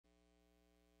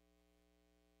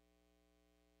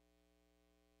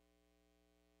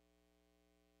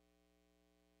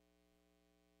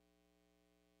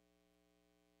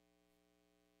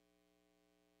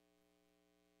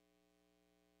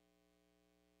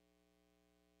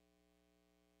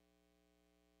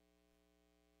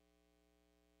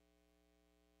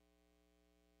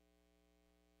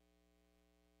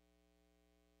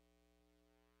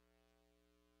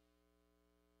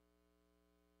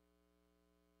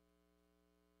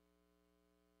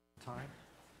time?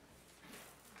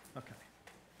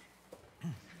 Okay.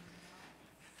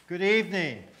 Good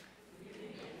evening.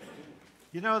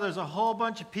 You know, there's a whole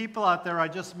bunch of people out there I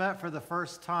just met for the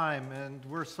first time, and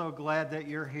we're so glad that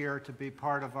you're here to be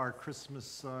part of our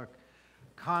Christmas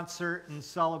concert and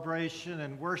celebration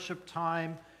and worship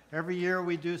time. Every year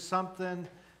we do something.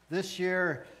 This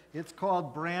year it's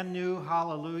called Brand New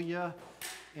Hallelujah,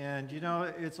 and you know,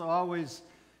 it's always,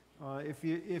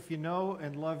 if you know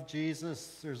and love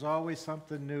Jesus, there's always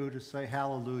something new to say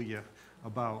hallelujah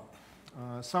about.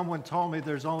 Someone told me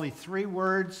there's only 3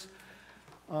 words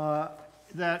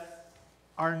that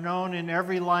are known in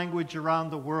every language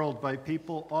around the world by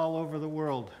people all over the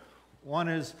world. One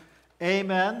is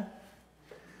amen,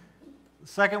 the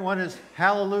second one is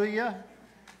hallelujah,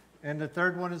 and the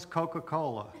third one is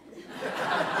Coca-Cola.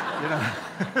 You know?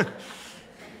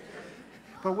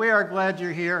 But we are glad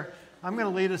you're here. I'm going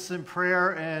to lead us in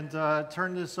prayer and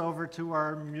turn this over to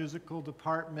our musical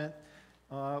department,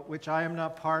 which I am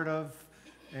not part of,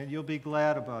 and you'll be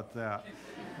glad about that,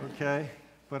 okay?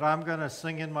 But I'm going to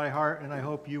sing in my heart, and I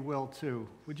hope you will too.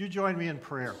 Would you join me in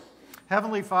prayer?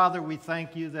 Heavenly Father, we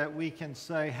thank you that we can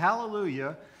say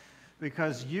hallelujah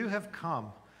because you have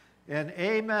come, and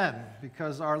amen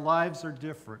because our lives are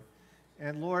different.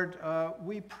 And Lord,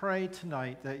 we pray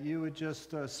tonight that you would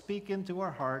just speak into our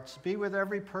hearts, be with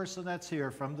every person that's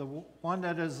here, from the one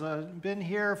that has been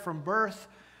here from birth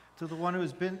to the one who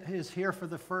is here for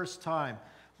the first time.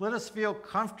 Let us feel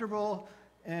comfortable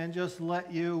and just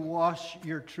let you wash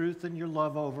your truth and your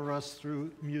love over us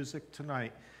through music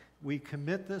tonight. We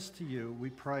commit this to you. We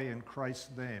pray in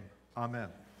Christ's name. Amen.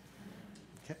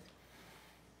 Okay.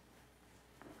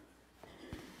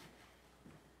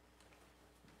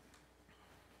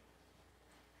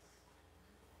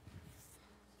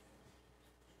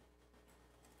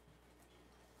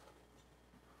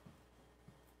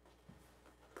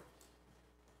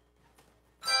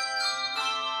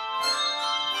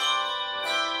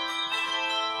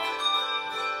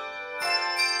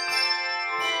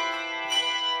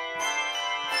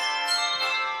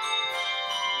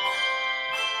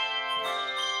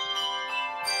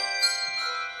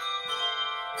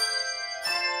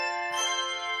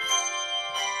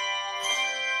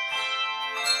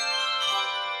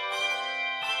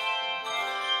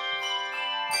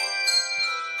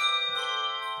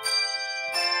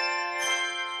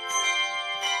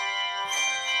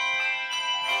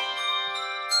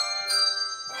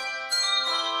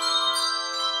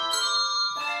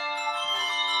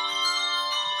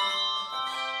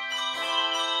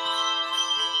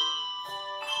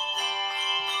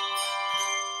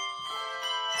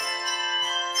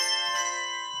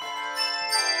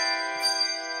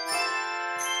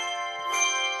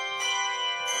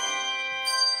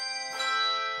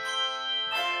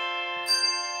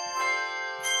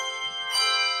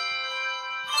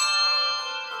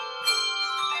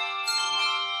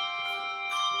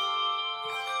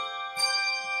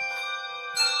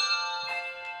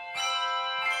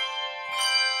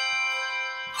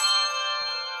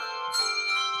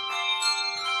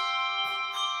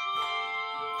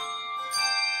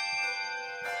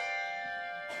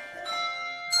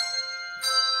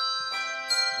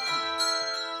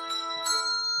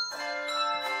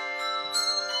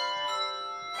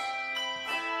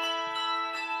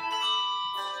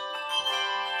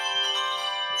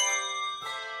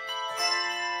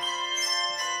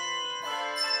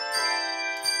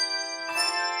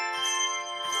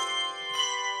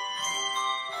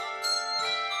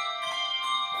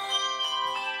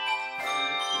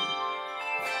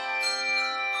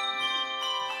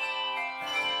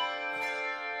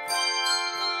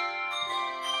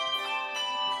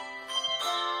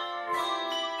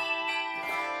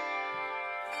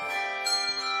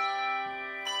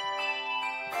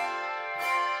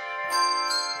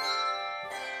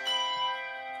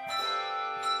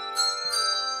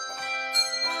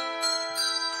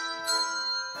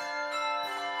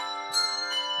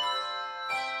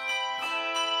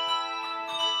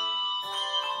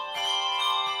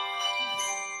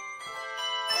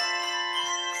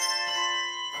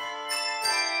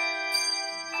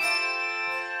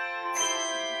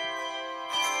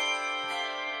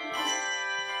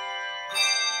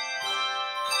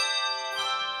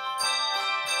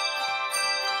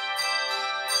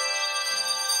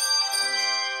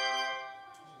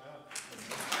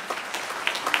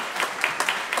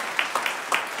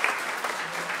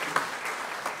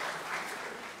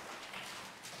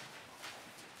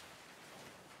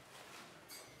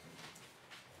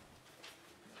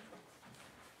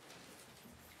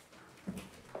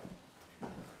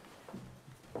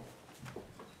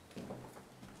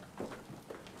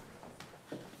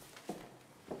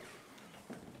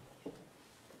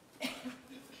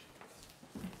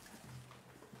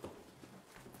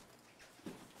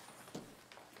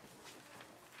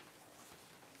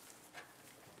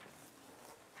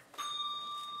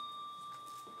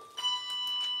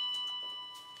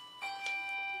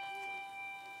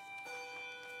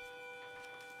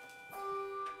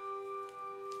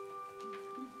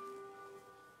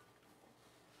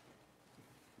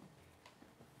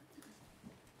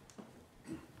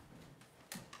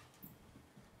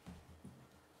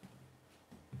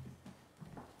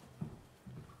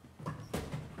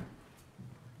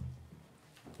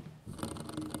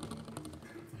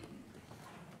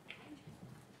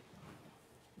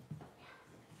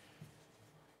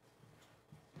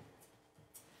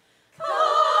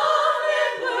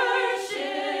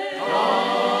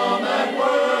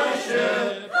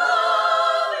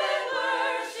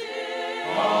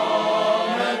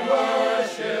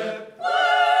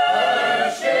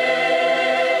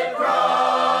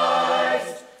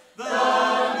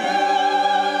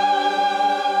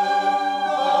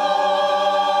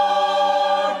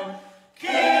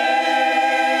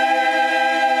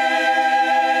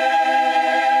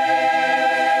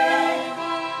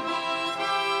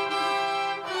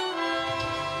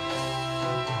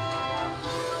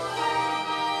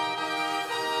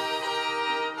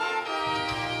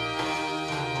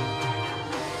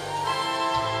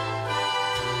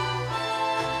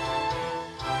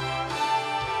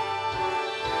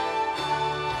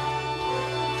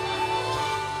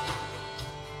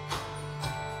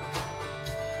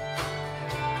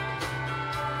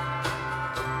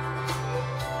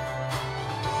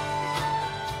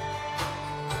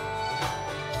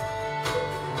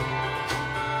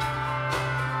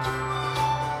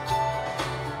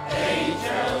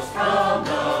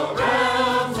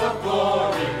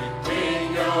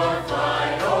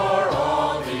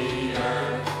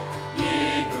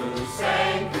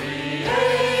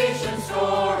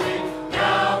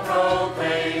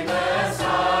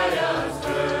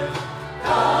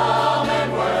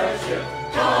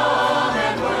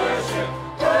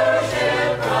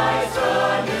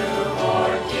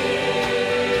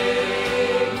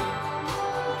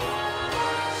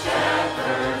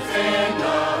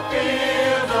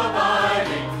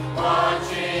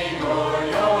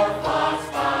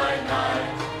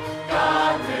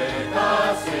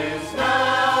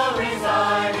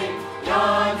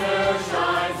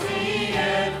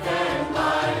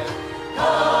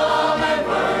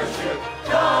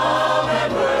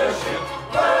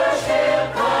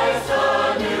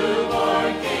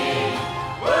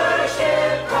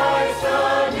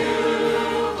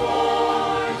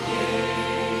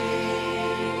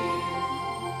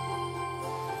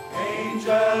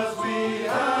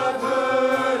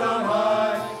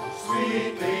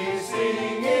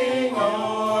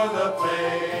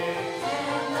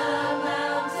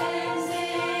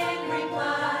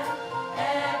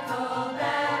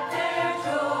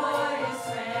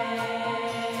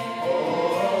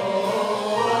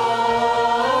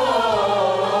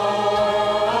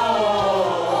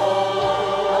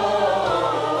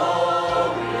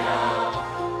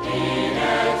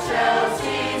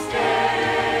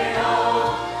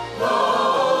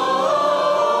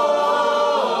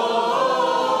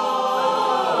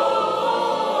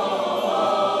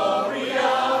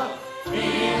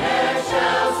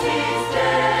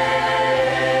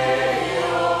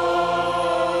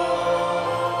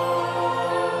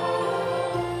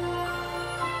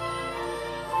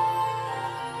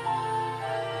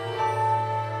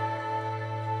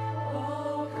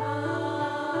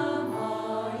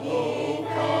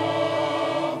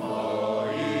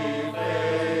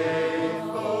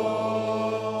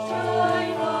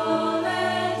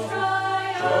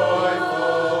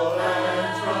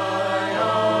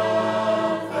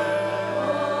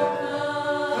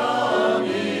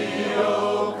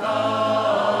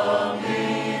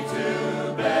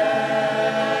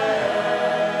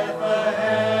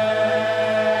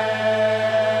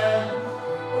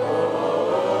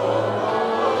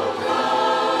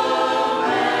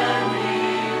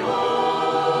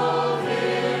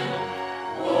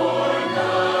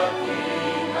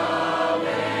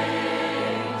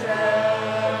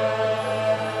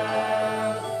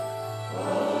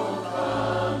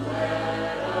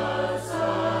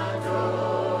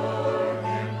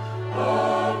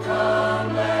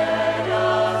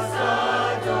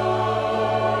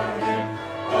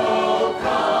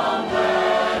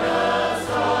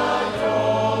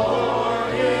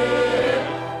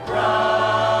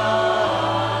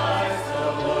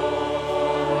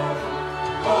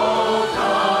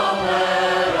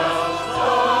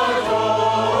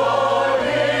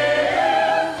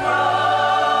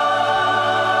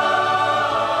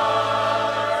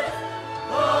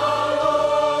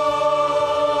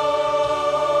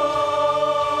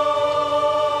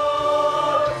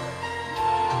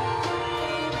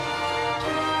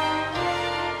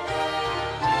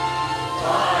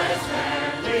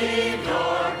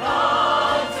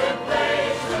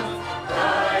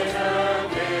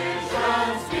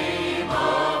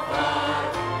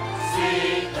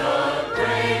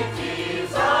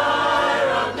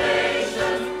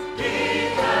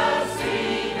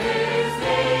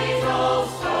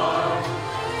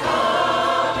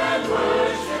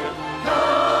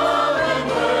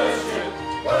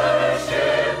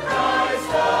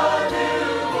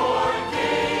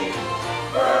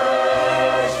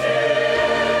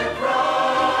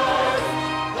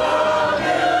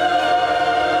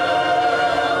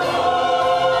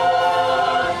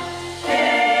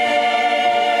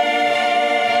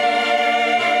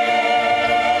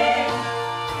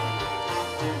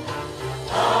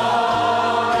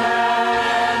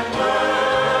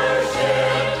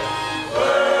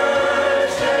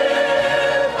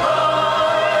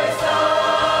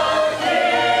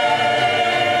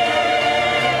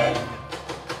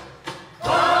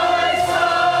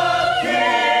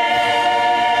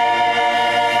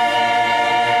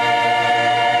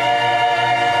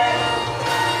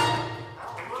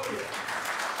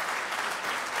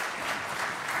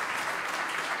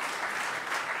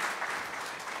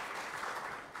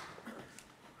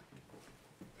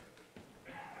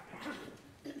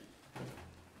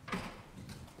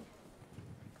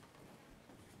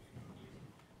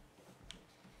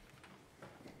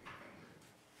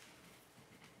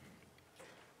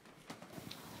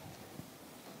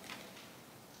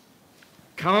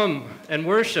 Come and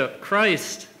worship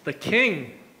Christ, the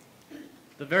King.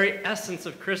 The very essence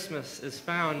of Christmas is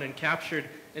found and captured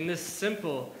in this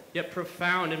simple yet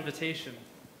profound invitation.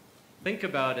 Think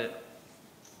about it.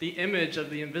 The image of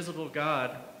the invisible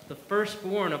God, the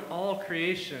firstborn of all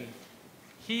creation,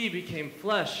 he became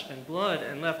flesh and blood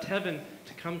and left heaven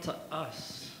to come to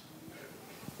us.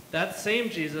 That same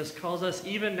Jesus calls us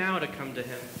even now to come to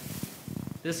him.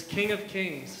 This King of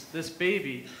Kings, this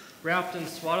baby, wrapped in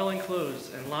swaddling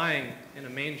clothes and lying in a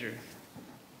manger.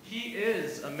 He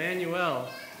is Emmanuel,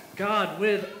 God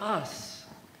with us.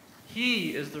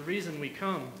 He is the reason we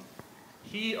come.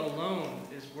 He alone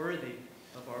is worthy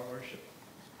of our worship.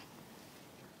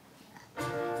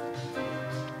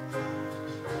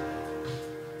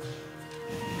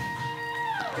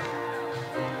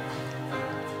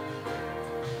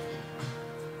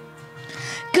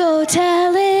 Go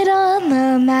tell it on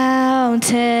the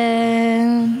mountain,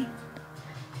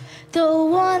 the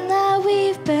one that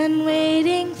we've been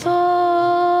waiting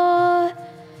for,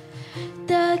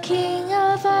 the King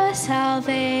of our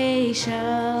salvation.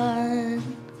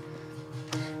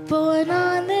 Born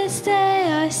on this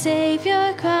day, our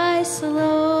Savior Christ the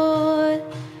Lord.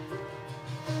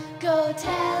 Go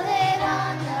tell it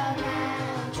on the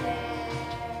mountain,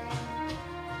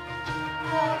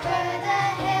 over the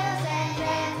hills and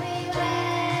everywhere,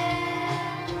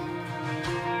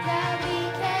 that we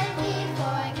can be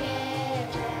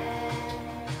forgiven.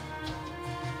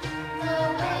 The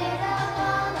weight of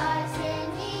all our sin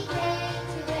he came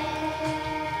to bear.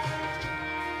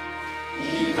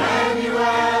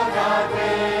 Emmanuel, God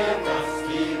with us,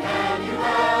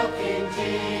 Emmanuel, King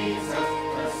Jesus,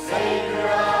 the Savior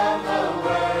of the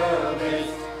world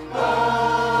is born.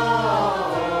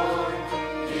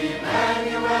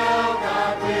 Emmanuel,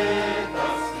 God with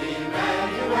us,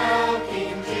 Emmanuel,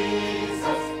 King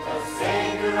Jesus, the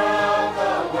Savior of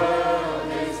the world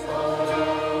is born.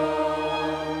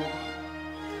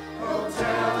 Go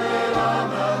tell it on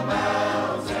the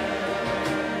mountain,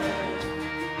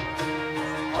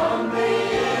 humbly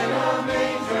in a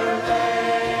manger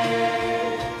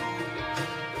lay,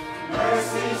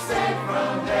 mercy sent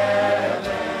from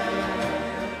heaven,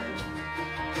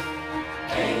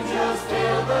 angels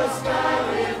fill the sky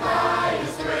with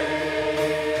highest praise.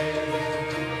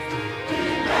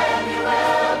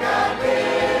 Emmanuel, God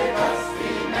with us,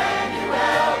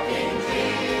 Emmanuel, King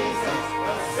Jesus,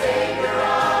 the Savior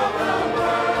of the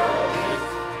world is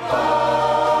born.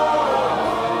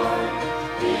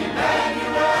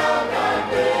 Emmanuel, God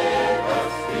with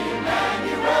us,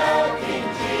 Emmanuel, King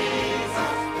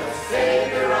Jesus, the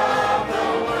Savior of the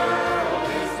world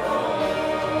is born.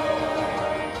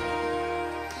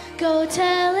 Go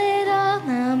tell it on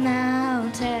the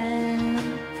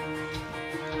mountain,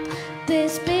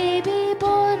 this baby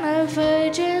born of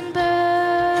virgin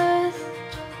birth,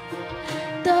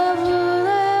 the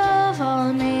ruler of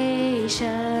all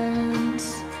nations.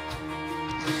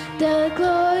 The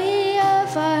glory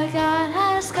of our God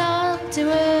has come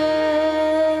to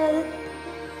earth.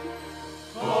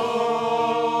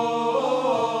 Gloria,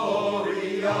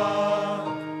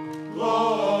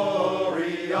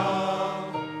 Gloria,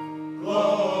 Gloria,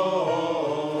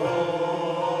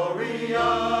 Gloria,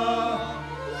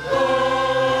 Gloria,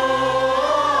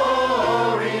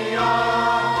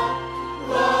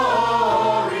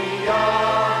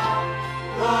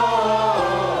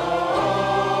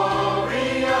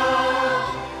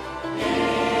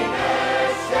 Gloria.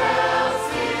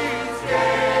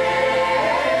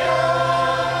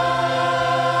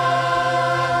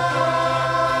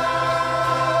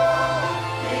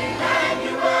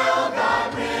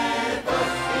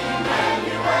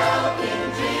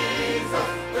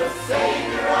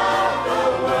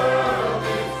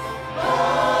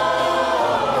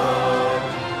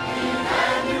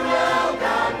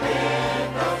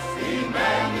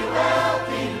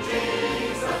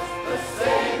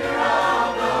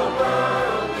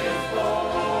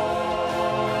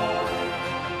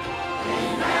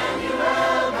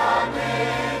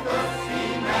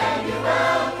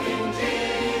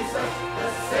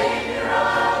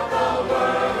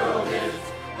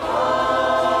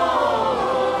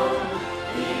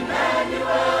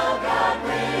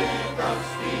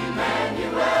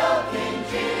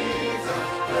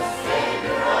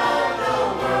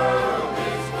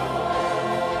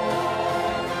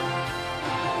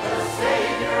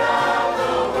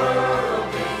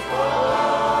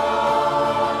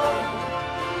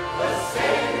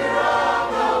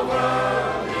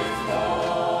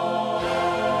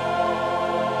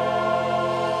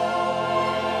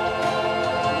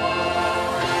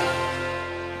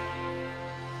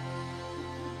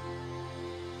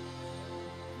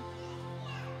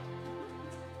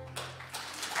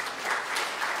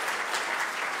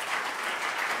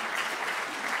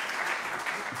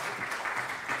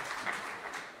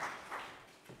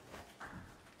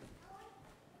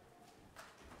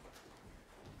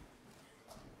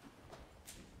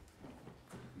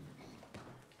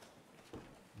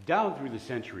 Down through the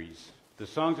centuries, the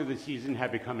songs of the season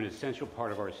have become an essential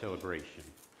part of our celebration.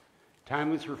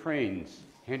 Timeless refrains,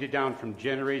 handed down from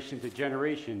generation to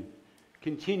generation,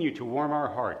 continue to warm our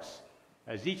hearts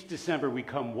as each December we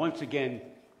come once again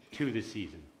to the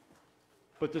season.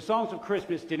 But the songs of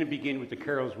Christmas didn't begin with the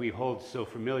carols we hold so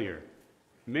familiar.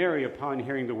 Mary, upon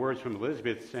hearing the words from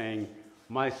Elizabeth, sang,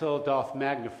 "My soul doth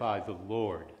magnify the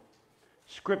Lord."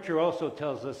 Scripture also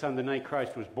tells us on the night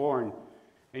Christ was born,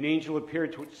 an angel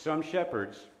appeared to some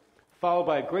shepherds, followed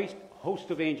by a great host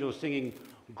of angels singing,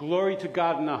 "Glory to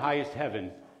God in the highest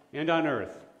heaven, and on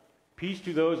earth, peace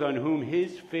to those on whom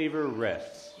his favor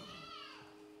rests."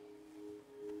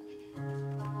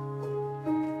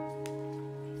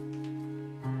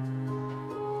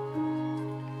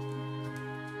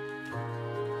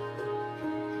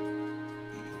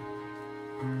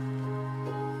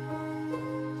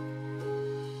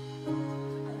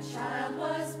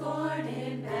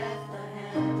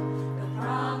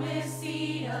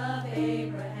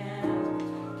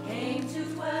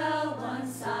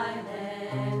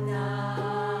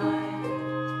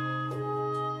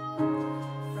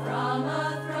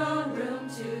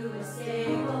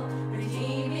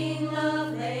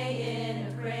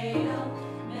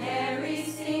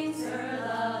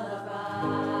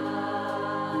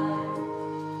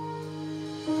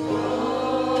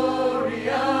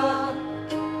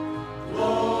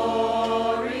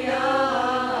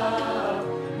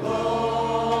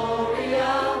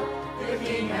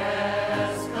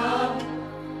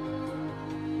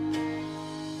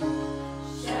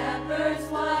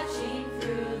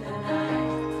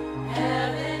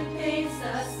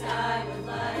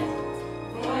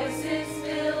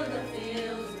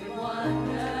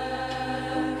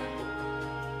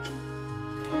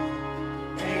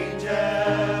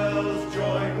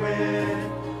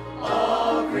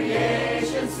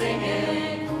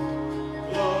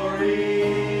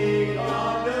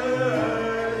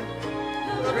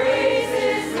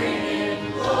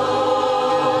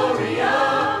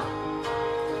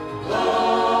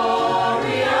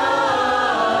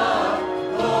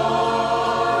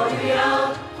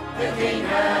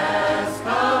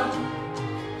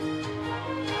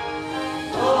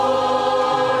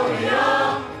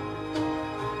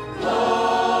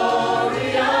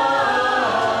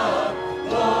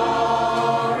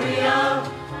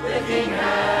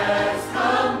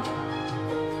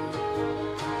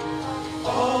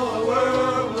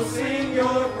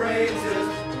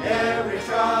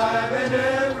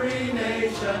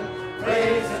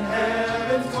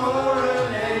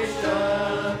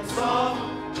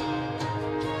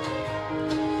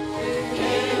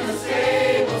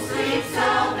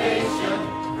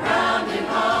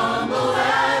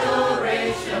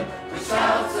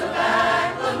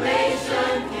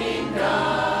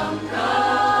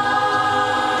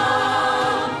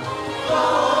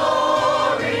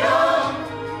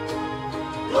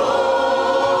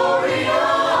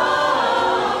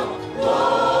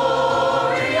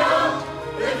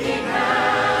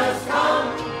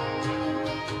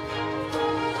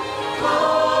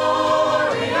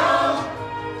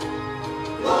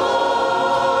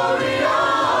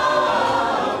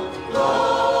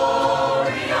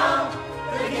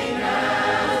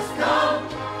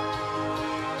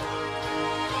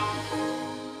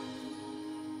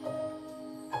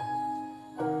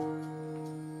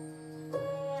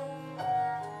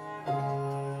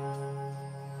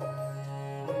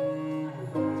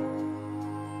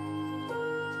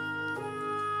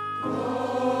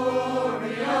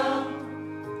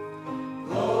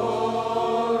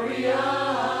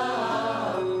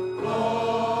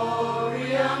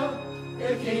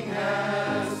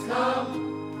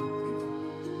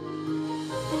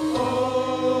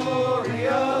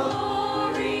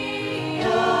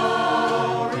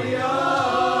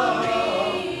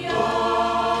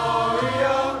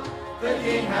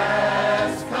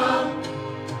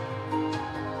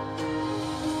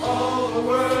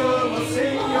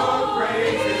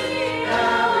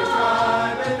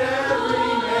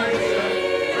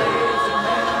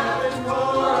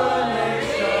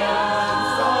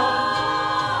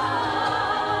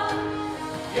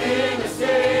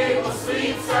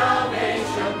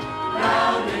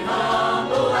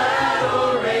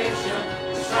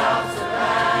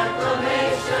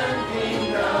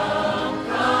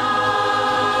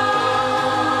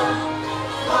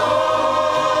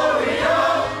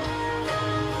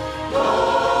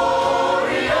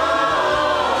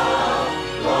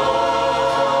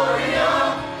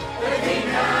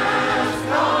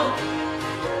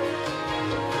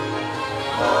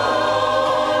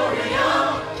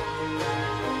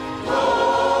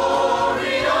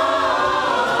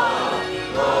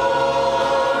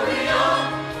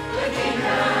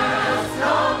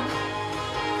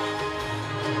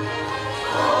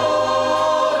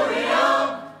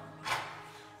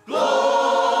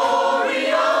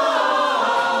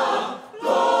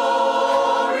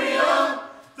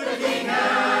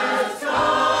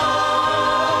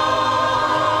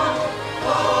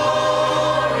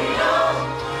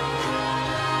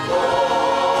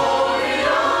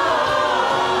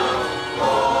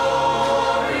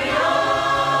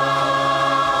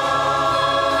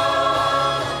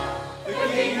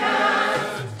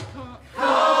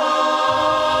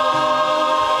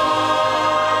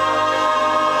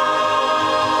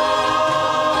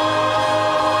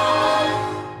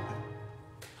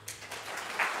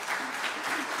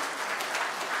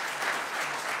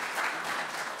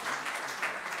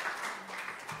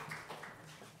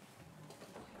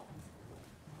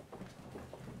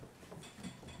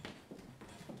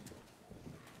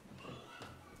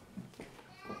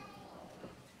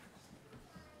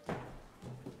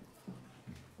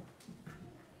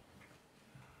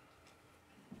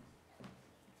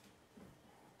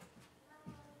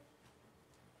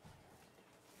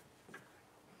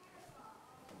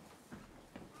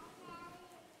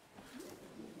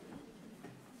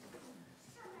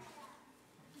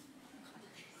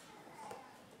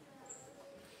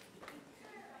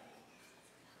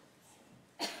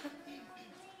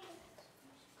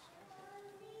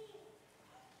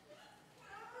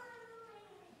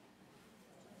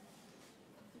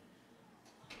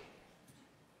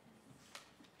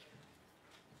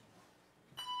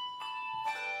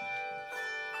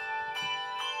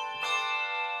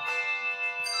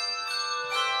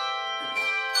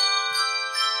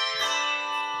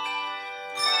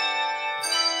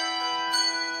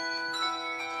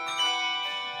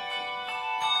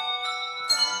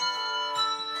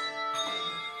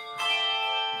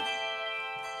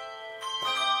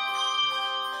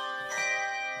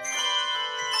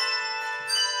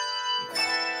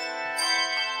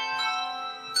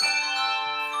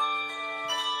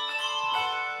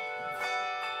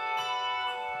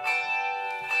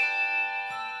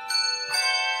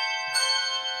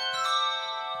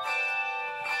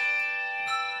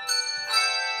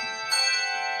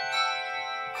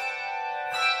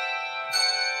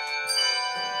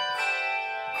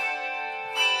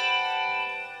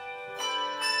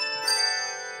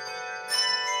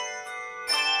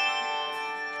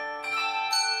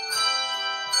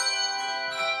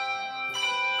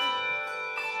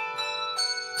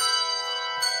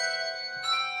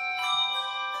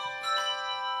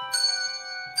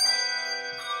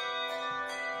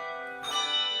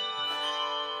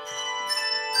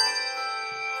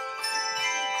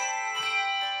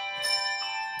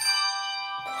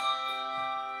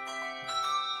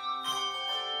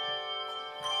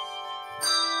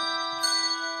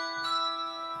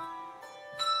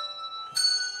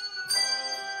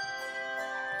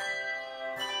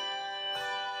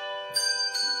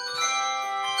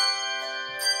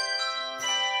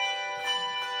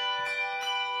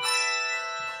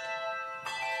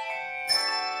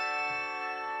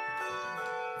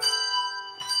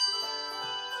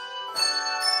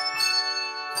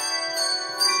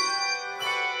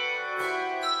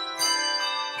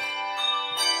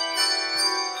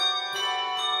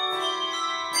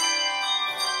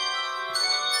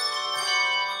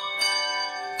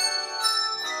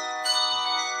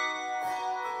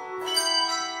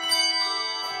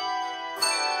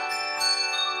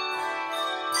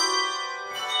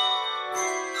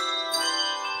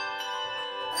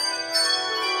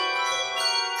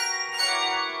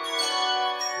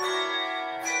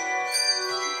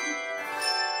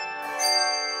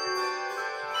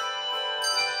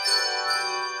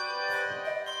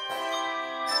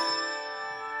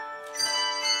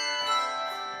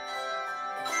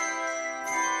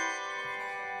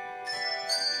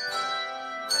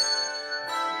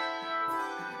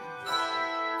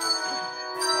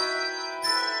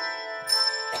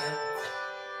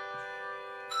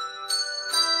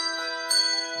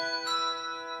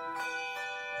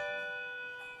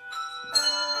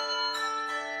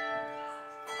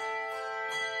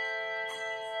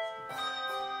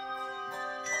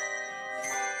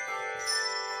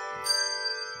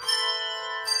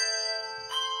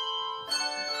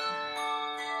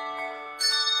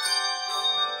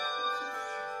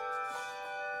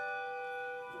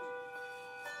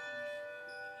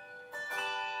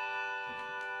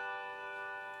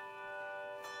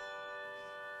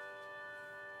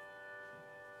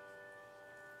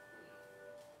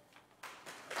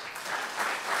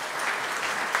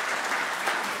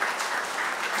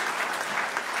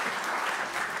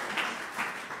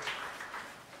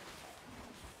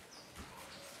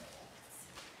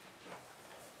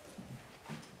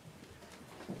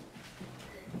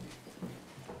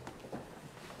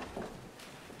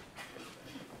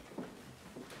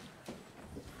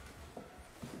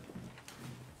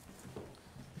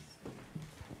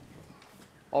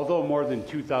 Although more than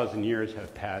 2,000 years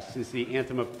have passed since the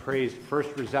anthem of praise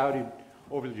first resounded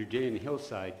over the Judean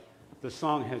hillside, the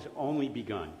song has only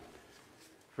begun.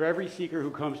 For every seeker who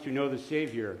comes to know the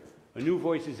Savior, a new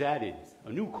voice is added,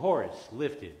 a new chorus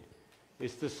lifted.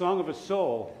 It's the song of a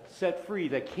soul set free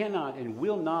that cannot and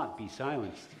will not be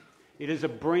silenced. It is a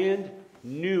brand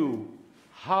new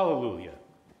hallelujah.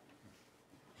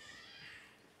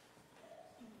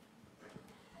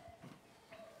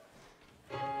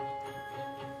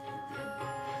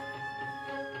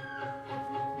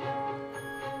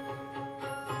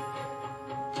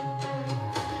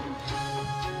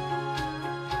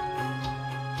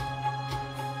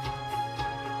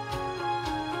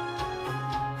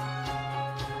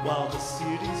 While the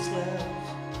city slept,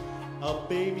 a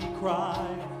baby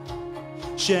cried.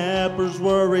 Shepherds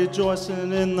were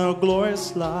rejoicing in the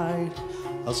glorious light.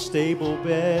 A stable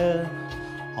bed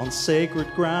on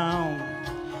sacred ground,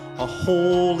 a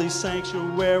holy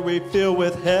sanctuary filled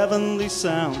with heavenly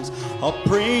sounds, a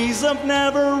praise of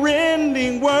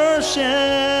never-ending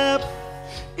worship.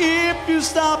 If you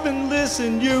stop and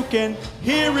listen, you can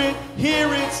hear it,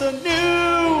 it's a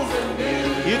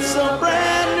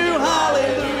brand new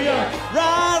hallelujah,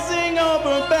 rising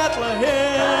over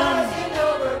Bethlehem.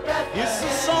 It's a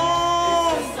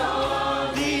song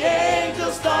the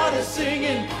angels started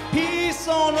singing, peace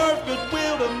on earth,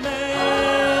 goodwill to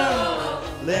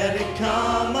man. Let it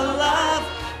come alive,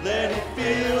 let it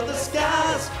fill the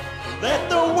skies, let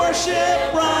the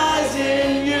worship rise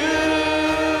in you.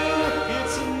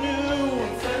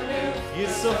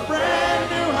 It's a brand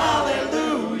new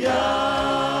hallelujah.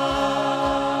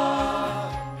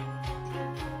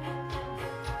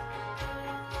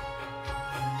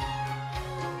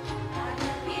 I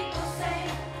hear people say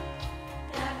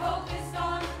that hope is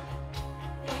gone.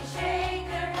 They shake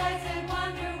their heads and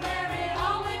wonder where it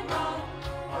all went wrong.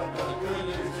 But the good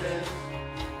news is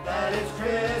that it's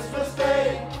Christmas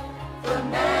Day. The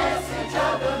message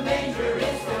of the manger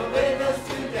is still with us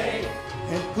today.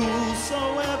 And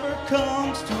whosoever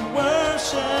comes to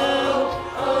worship,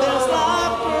 there's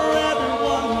life for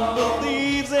everyone who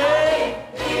believes it.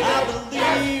 I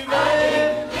believe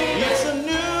it. It's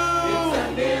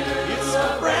a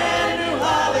brand new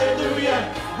hallelujah,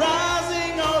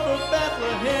 rising over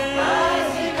Bethlehem.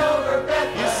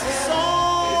 It's a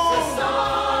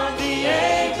song the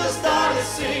angels started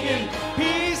singing,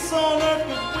 peace on earth,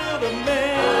 goodwill to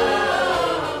men.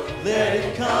 Let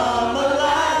it come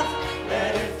alive,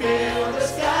 let it fill the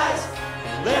skies,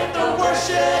 let the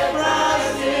worship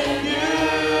rise in you.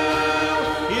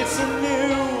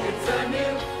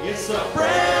 It's a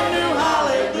brand new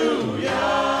hallelujah.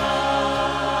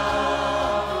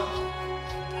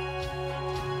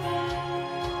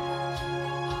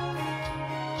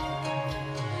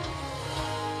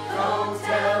 Go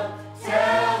tell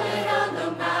it on the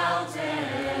mountain.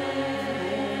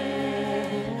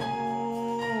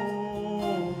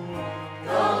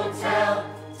 Go tell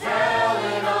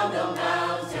it on the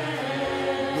mountain.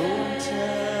 Go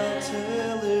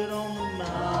tell it on the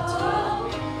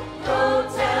mountain. Go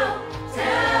tell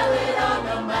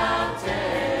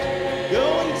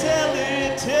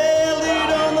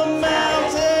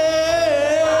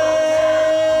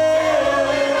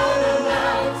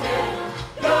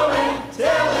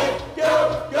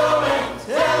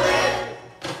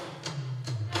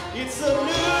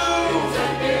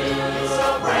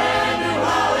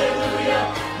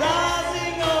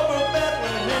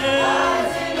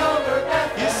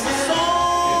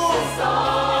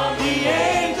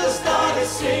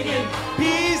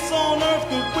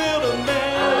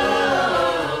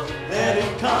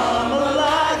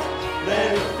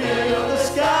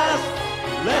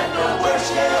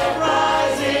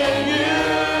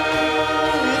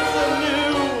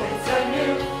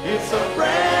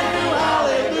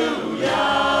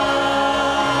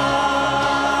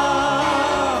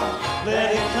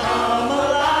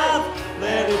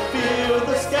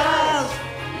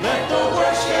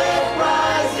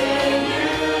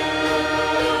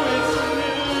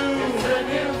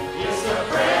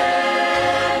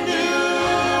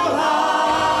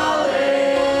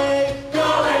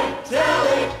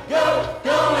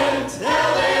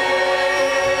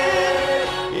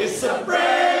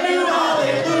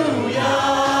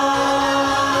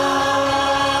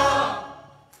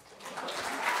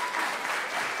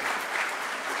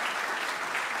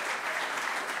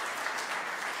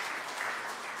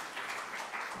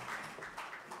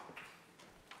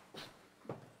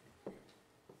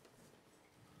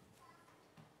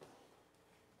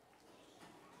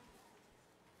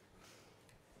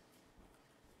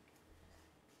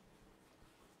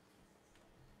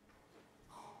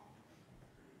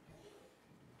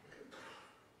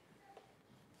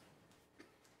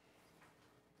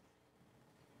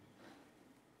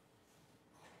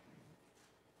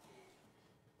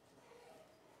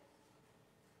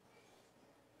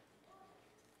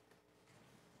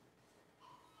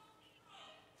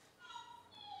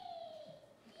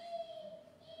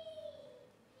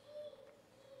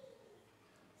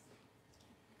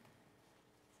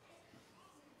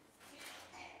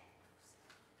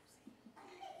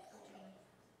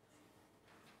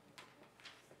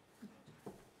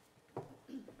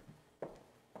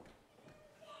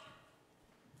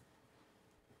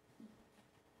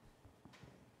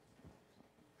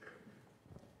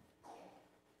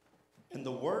And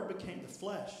the Word became the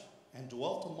flesh and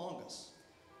dwelt among us.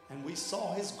 And we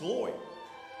saw his glory.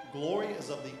 Glory is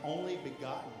of the only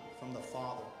begotten from the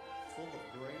Father, full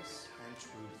of grace and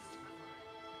truth.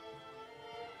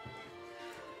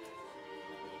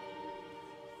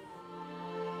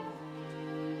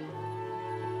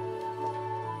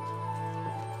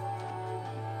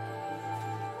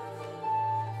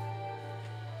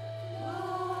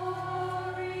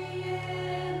 Glory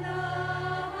in the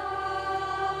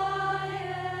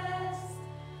highest,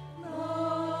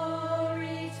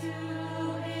 glory to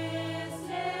his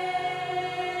name.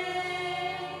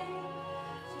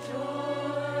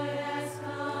 Joy has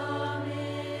come.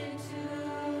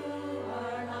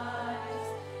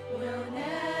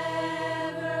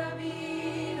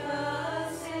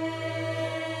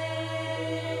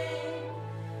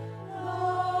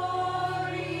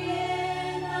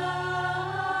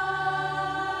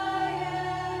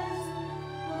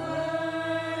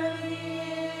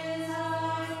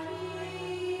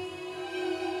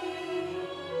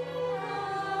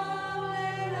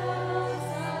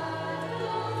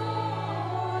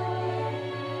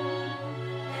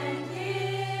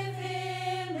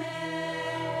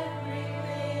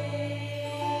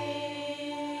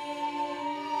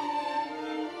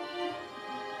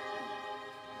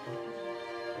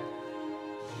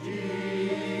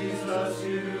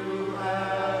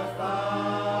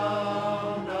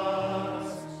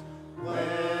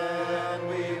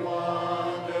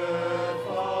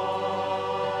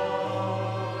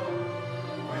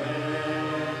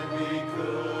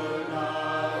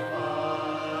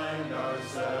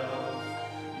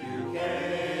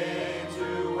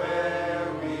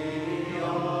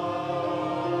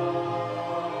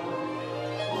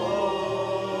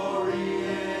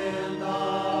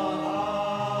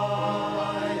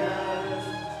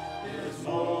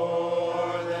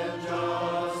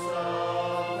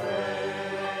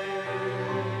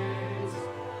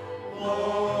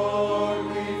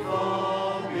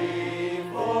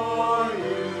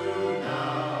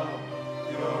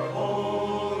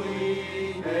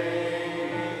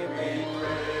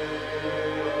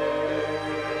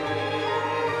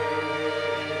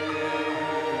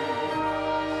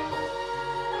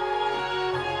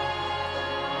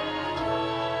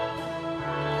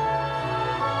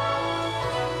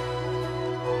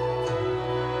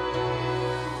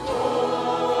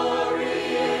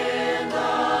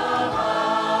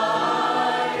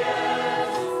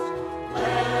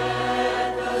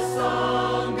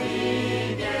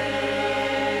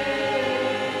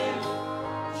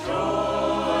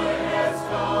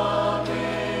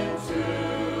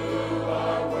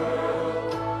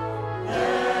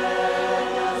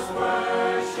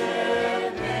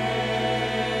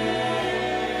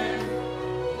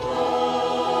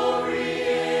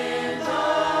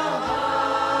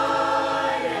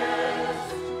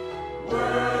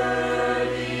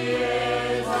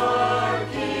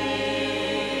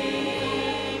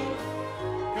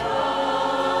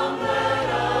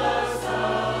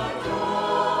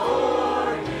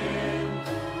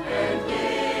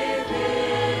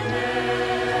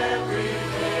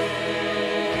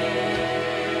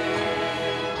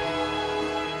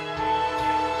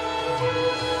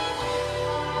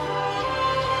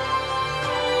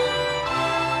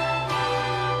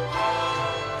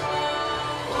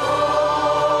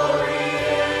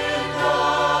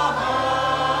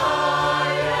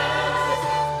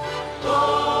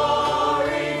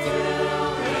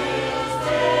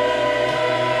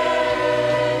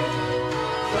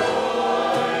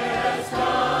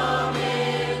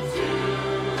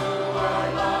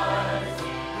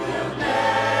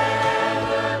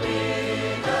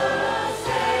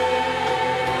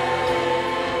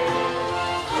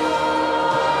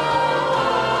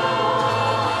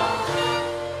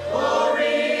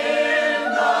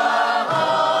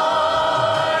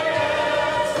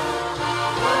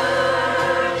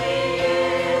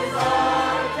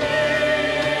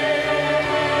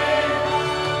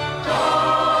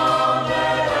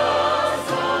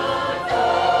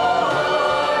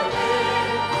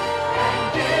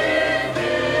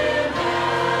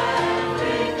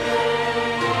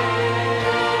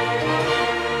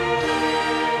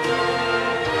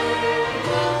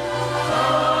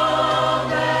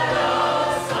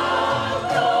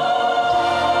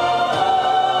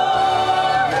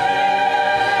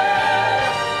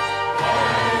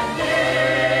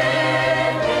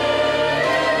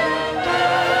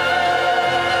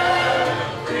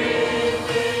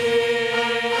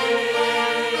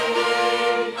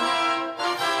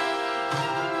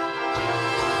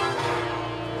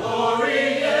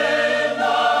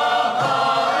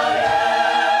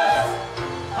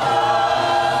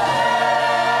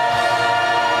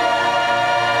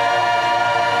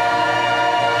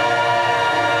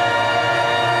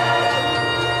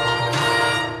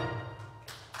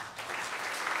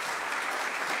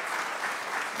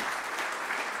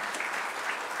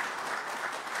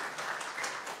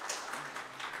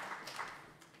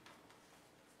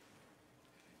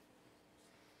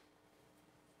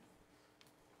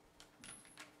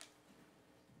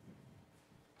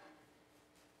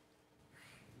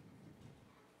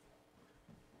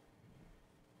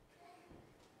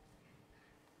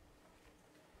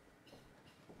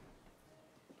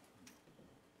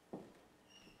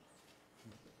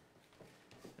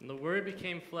 the Word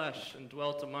became flesh and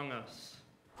dwelt among us.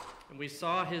 And we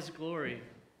saw his glory,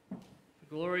 the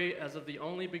glory as of the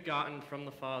only begotten from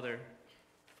the Father,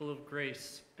 full of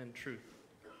grace and truth.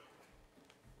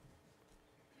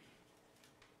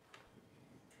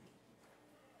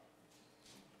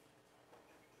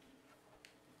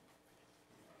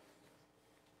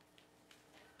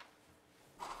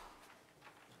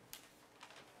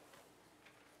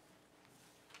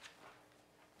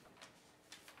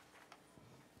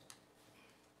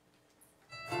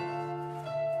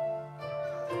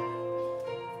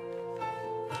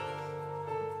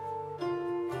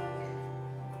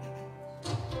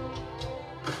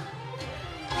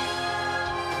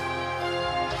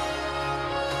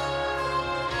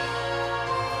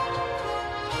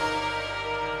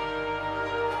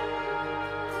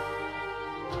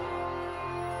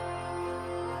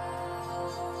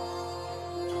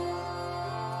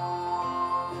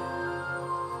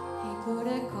 Could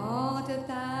have called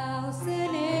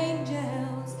 1,000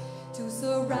 angels to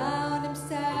surround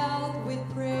himself with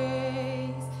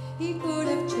praise. He could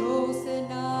have chosen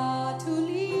not to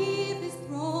leave his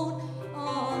throne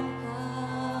on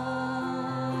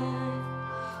high.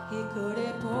 He could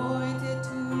have pointed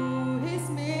to his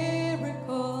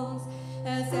miracles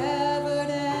as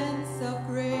evidence of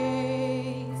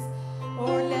grace,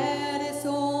 or let his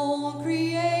own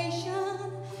creation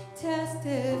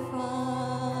testify.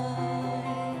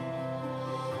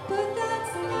 But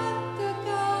that's not the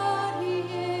God he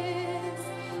is,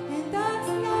 and that's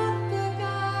not the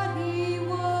God he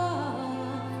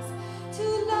was. To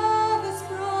love us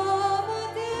from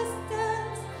a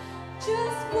distance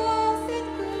just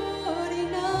wasn't good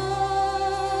enough.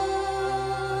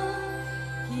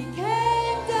 He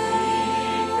came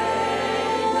down.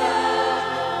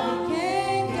 He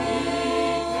came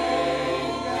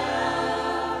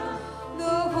down.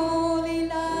 The holy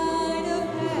light of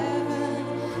heaven,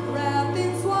 wrapped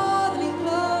in swaddling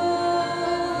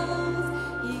clothes.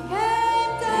 He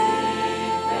came down.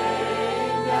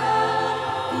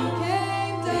 He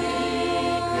came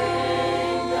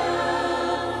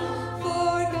down.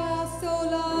 For God so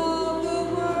loved the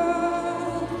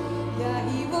world that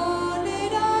he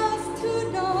wanted us to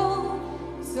know,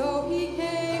 so he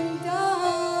came down.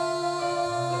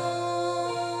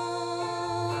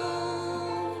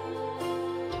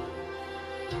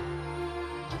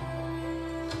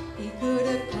 He could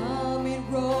have come in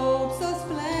robes of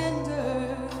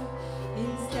splendor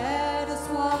instead of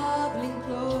swaddling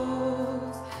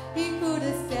clothes. He could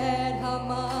have said how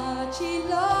much he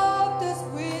loved us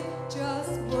with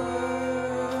just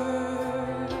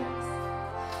words.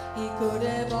 He could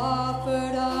have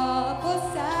offered up a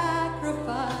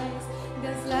sacrifice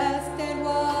that's less than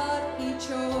what he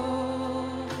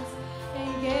chose,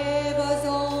 and gave us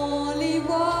only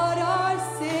what our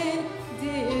sin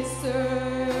deserves.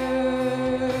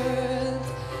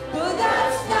 But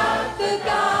that's not the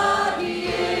God he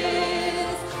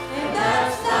is, and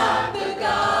that's not the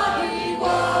God he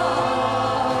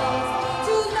was.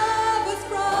 To love us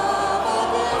from a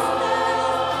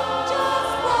distance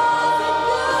just wasn't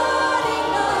good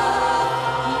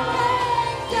enough. He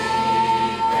came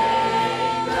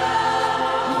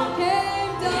down. He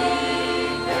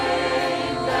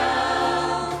came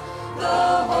down. The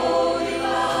holy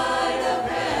light of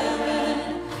heaven,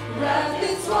 wrapped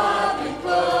in swaddling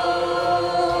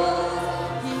clothes.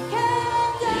 He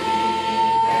came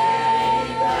down.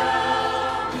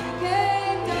 He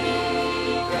came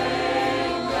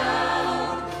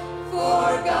down. For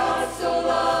God so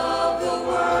loved the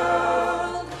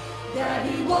world that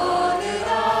he wanted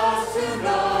us to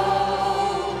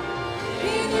know.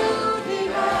 He knew he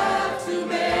had to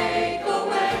make a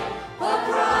way, a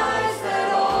price that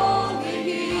only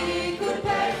he could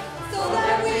pay, so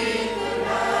that we could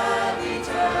have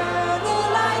eternal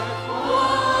life.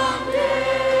 One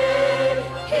day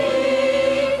he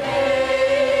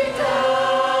came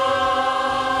down.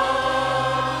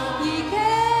 He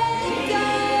came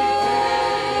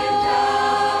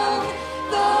down.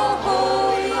 The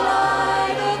holy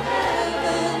light of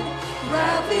heaven,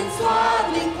 wrapped in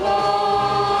swaddling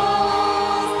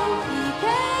clothes. He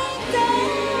came down.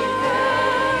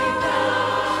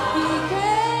 He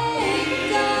came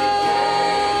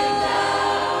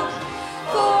down.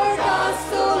 For God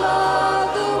so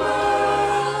loved the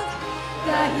world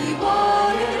that he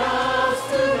wanted us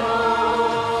to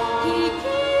know. He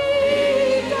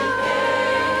came down.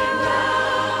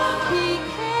 He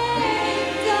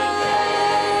came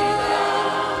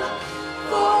down.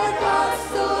 For God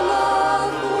so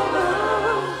loved the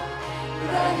world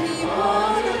that he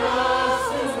wanted us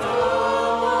to know.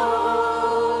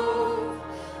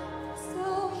 So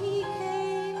he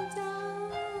came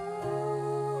down.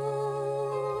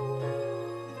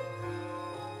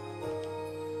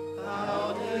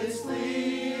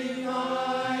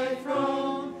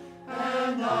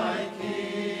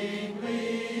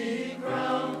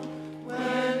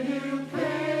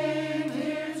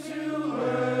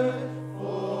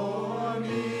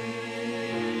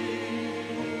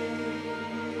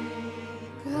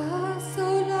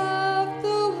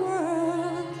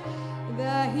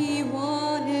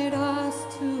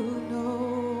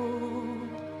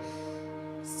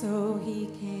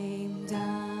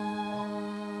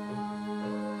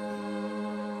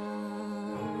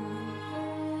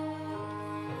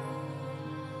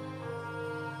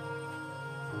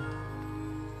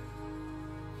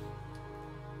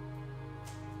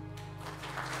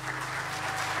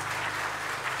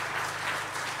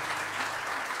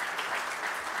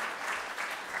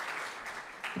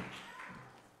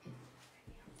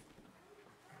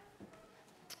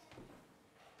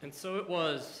 And so it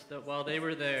was that while they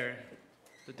were there,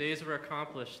 the days were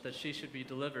accomplished that she should be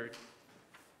delivered.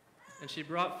 And she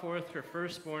brought forth her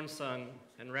firstborn son,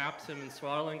 and wrapped him in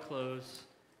swaddling clothes,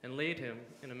 and laid him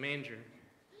in a manger,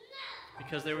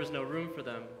 because there was no room for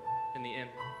them in the inn.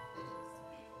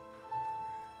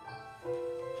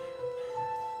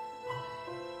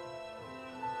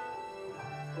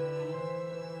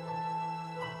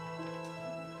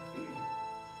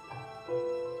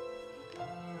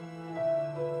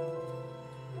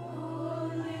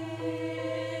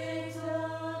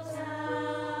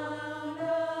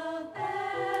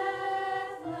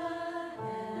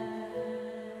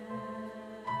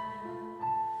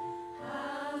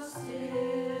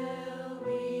 Still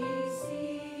we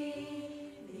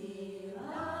see thee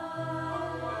lie.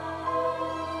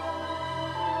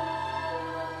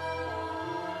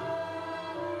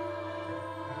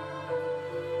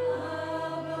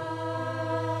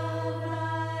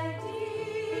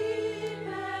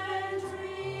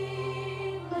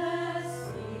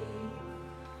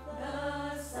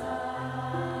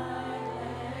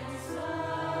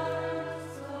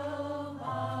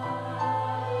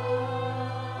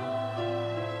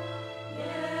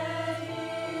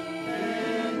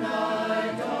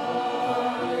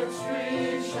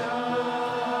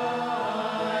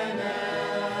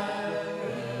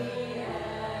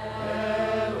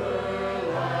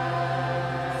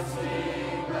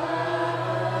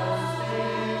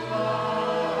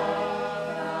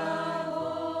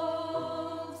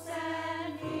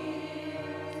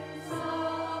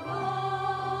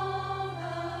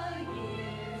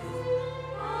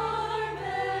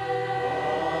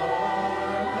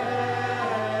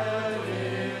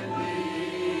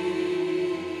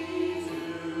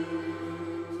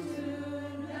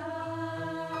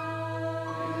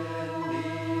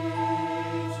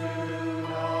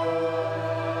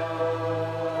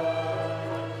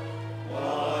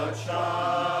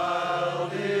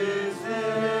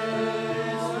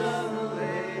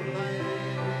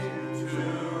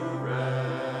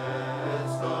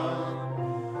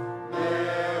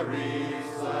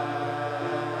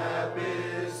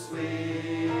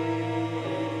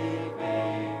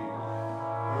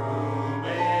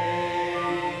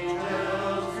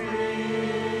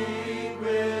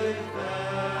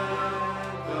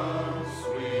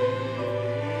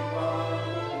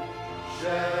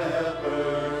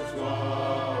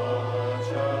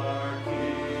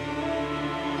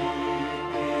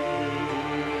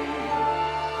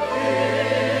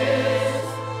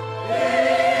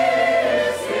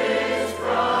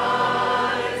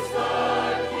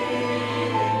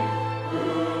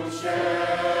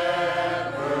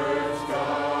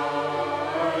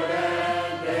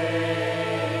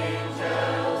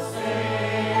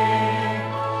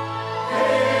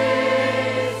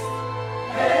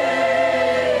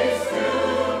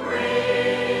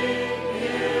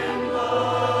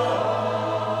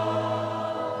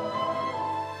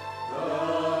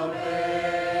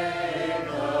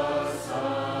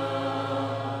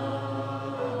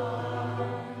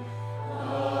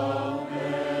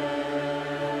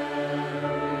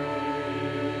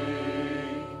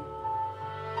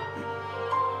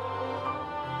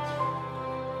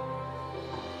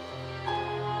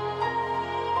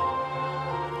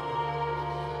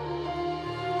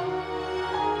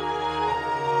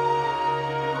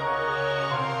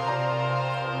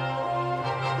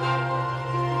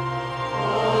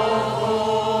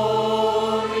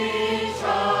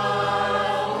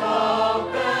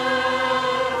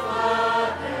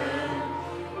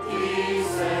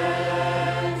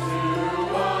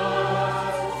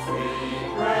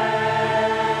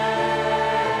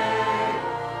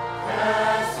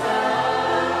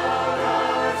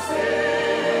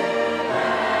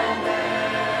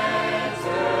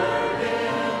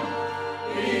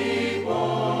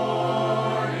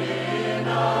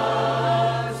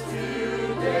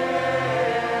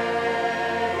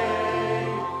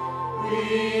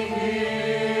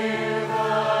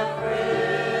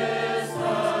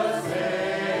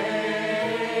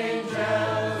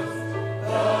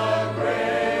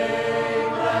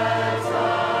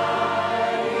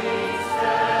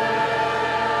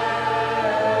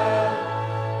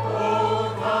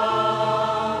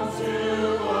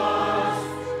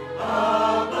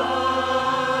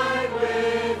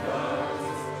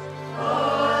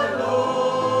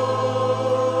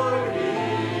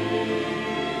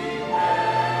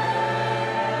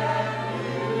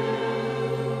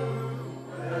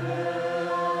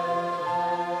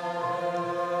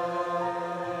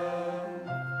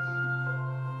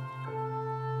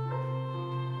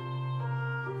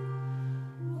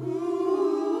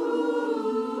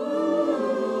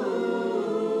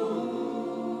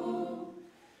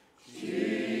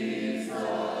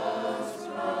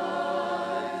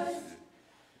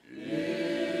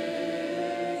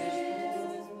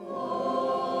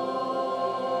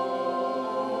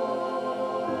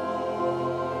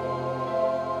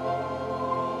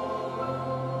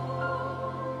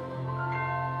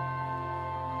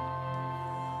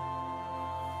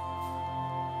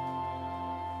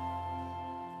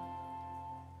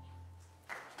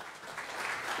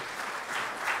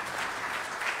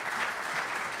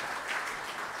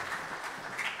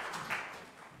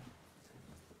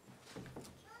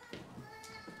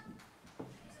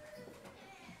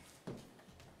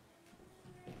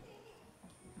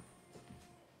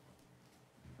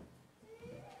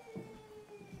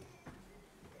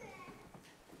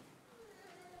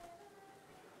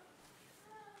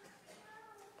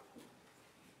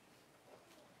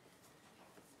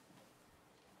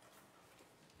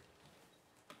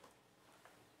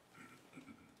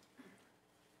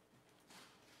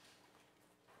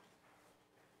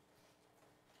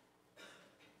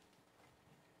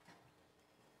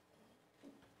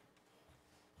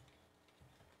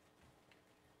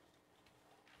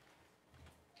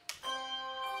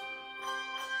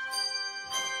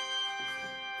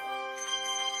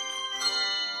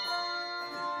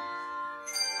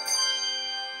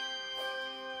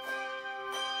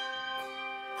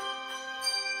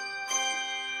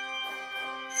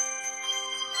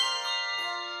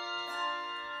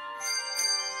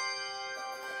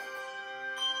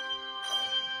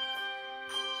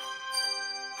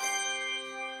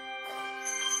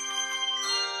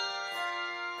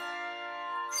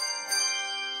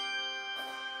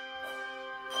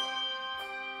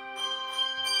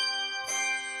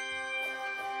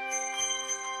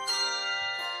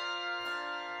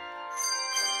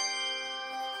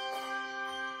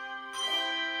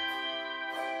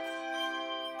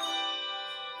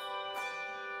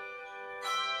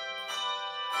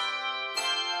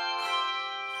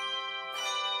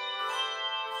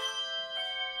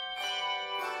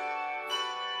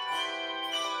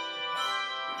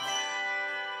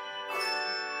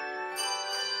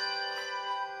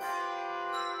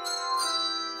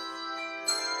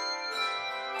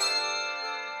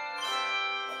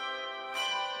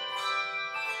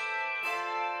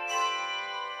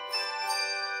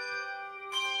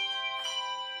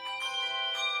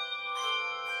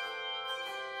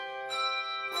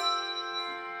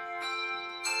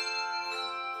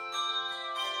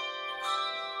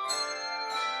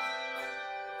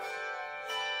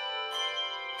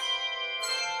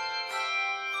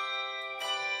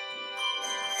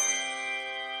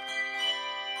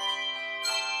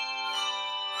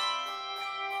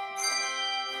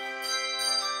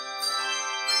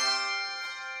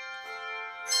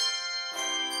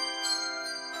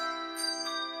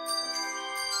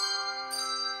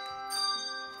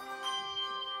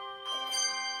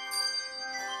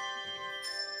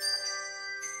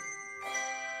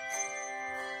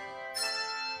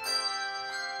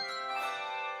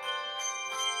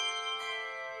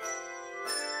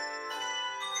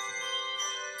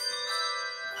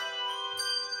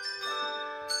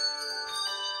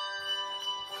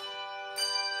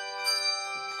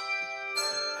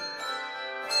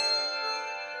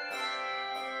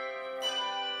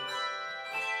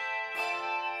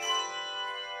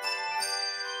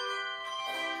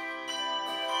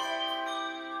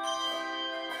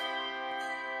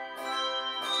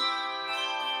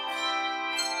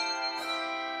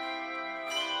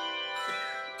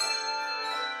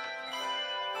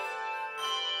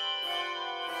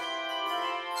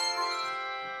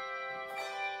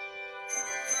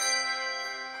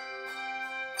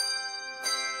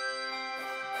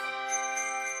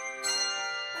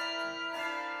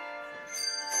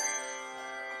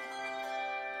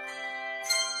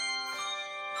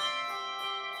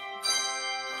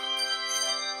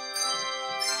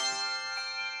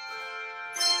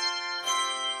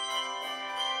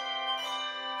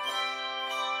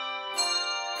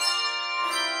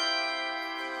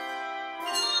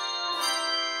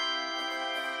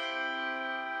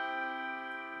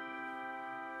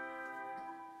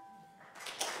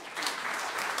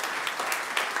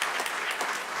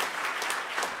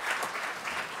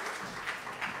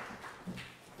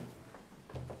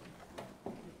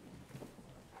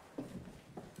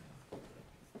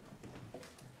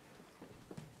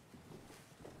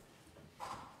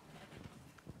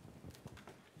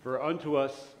 For unto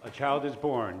us a child is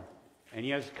born, and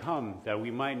he has come that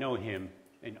we might know him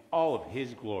in all of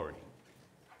his glory.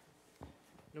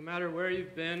 No matter where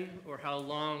you've been or how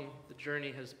long the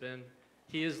journey has been,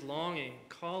 he is longing,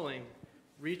 calling,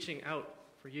 reaching out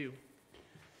for you.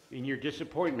 In your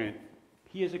disappointment,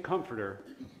 he is a comforter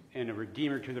and a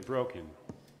redeemer to the broken.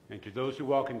 And to those who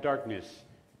walk in darkness,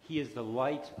 he is the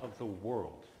light of the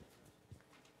world.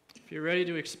 If you're ready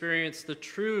to experience the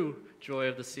true joy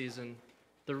of the season,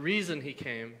 the reason he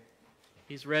came,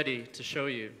 he's ready to show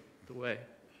you the way.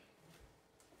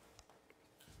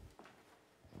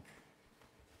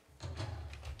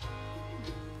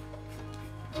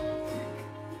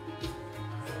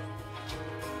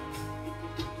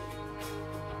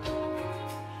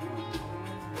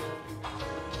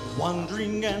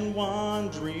 Wondering and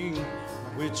wondering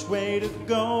which way to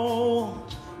go,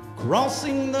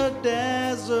 crossing the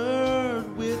desert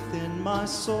within my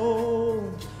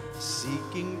soul,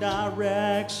 seeking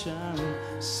direction,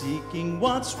 seeking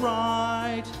what's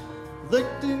right,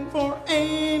 looking for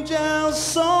angels'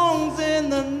 songs in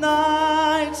the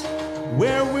night.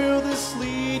 Where will this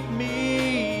lead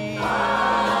me?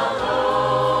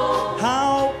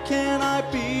 How can I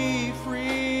be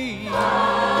free?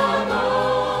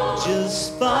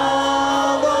 Just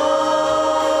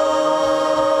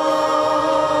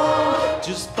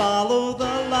follow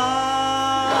the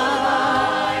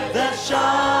light that shines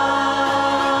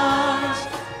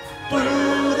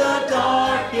through the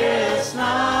darkest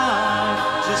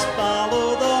night. Just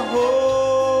follow the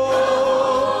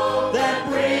hope that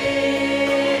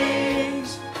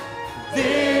brings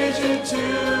vision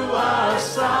to our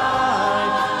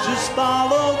sight. Just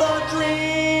follow the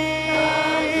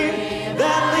dream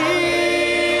that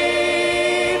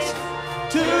leads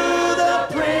to the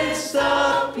Prince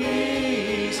of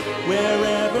Peace.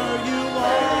 Wherever you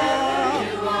are,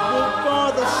 look for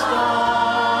the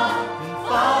star and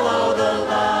follow the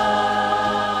light.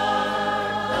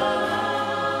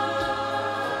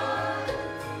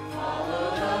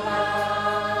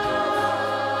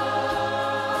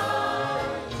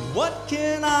 What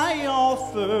can I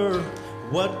offer?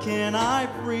 What can I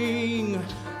bring?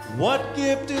 What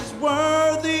gift is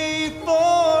worthy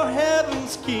for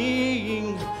heaven's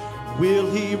King?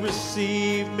 Will he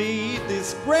receive me,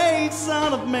 this great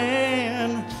Son of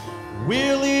Man?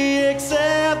 Will he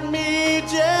accept me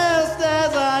just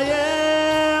as I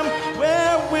am?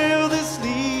 Where will this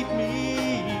lead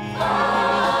me?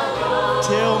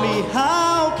 Tell me,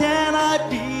 how can I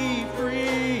be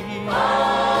free?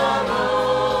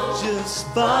 Just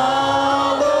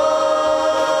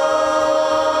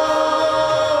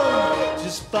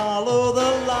follow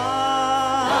the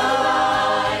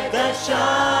light that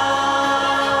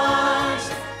shines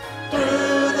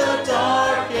through the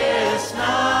darkest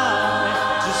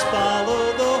night. Just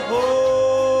follow the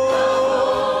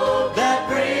hope that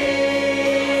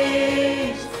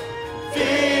brings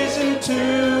vision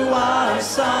to our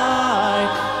sight.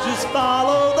 Just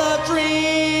follow the dream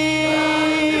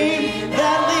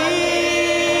that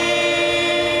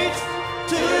leads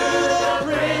to the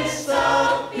Prince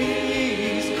of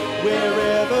Peace.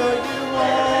 Wherever you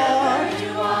are,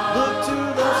 look to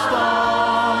the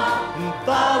star and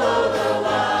follow the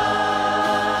light.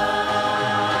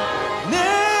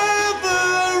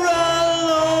 Never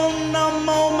alone, I'm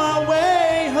on my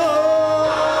way home.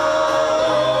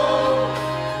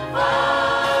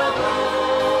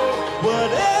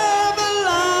 Whatever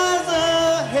lies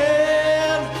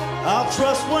ahead, I'll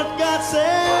trust what God said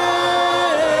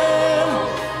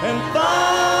and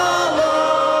follow.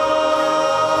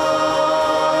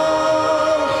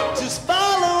 Just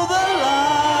follow the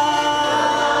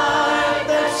light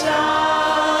that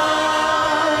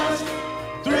shines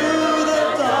through the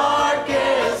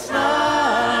darkest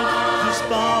night. Just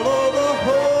follow the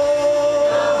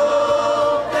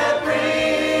hope that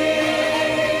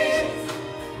brings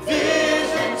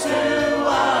vision to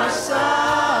our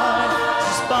sight.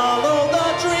 Just follow the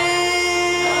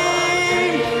dream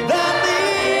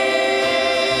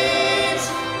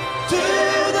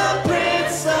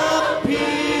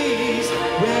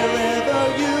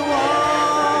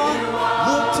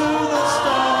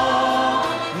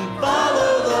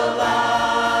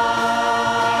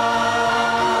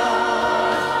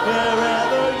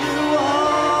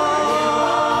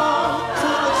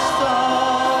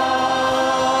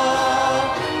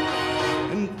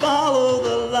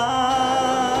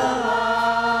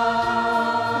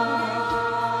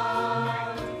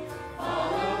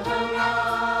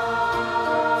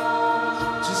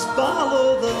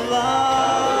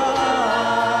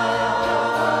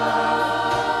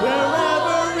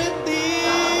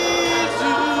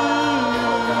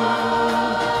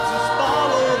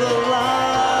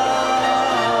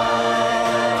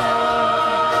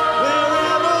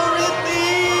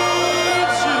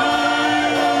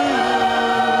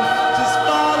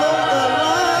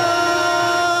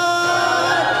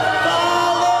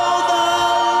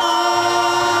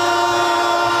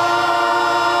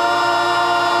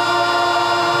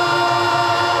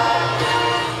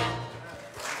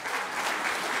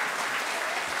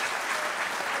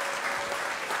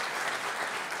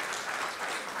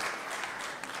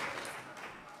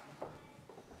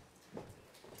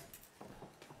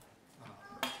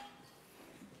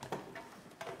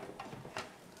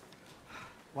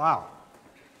Wow.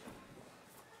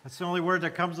 That's the only word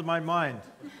that comes to my mind.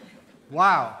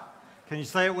 Wow. Can you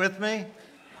say it with me?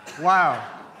 Wow.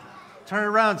 Turn it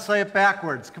around, say it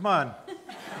backwards. Come on.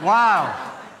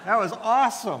 Wow. That was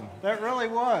awesome. That really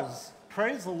was.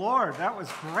 Praise the Lord. That was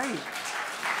great.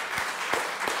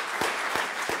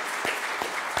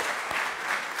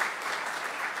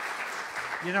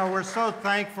 You know, we're so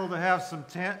thankful to have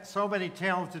so many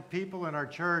talented people in our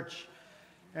church,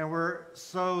 and we're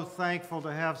so thankful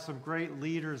to have some great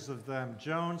leaders of them.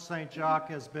 Joan St. Jacques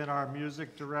has been our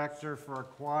music director for our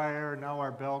choir, now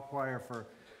our bell choir for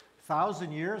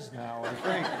 1,000 years now, I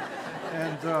think.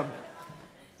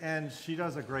 And she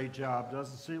does a great job,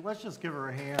 doesn't she? Let's just give her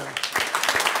a hand.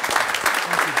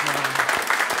 Thank you, Joan.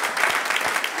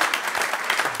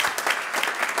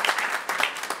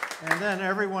 And then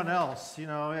everyone else, you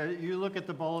know, you look at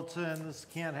the bulletin, this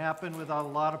can't happen without a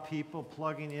lot of people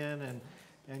plugging in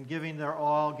and giving their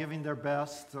all, giving their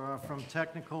best, from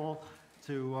technical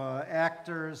to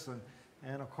actors,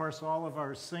 and of course all of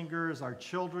our singers, our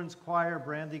children's choir.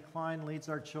 Brandy Klein leads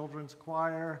our children's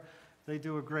choir. They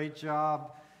do a great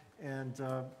job, and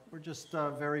we're just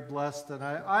very blessed. And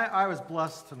I was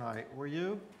blessed tonight. Were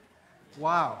you?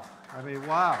 Wow. I mean,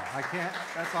 wow.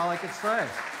 That's all I could say.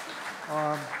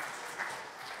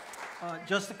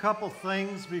 Just a couple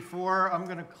things before I'm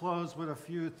going to close with a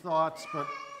few thoughts, but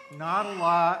not a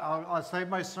lot. I'll save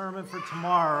my sermon for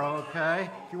tomorrow, okay?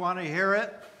 If you want to hear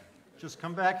it, just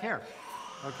come back here,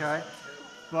 okay?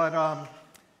 But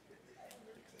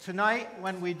tonight,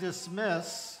 when we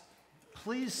dismiss,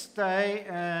 please stay,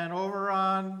 and over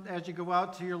on, as you go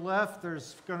out to your left,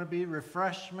 there's going to be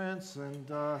refreshments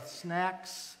and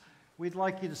snacks. We'd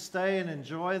like you to stay and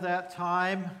enjoy that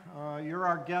time. You're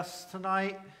our guests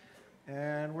tonight,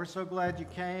 and we're so glad you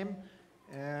came.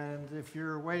 And if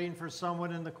you're waiting for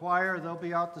someone in the choir, they'll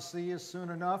be out to see you soon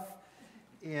enough.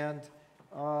 And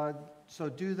so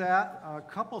do that. A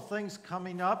couple things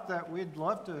coming up that we'd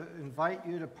love to invite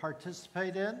you to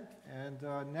participate in. And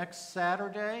next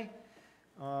Saturday,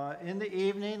 in the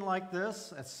evening like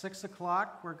this, at 6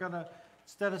 o'clock, we're going to,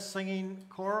 instead of singing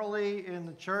chorally in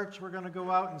the church, we're going to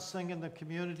go out and sing in the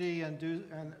community and do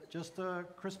just a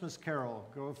Christmas carol.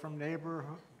 Go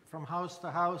from house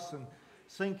to house and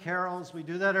sing carols. We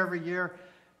do that every year.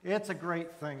 It's a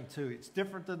great thing, too. It's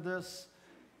different than this.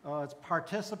 It's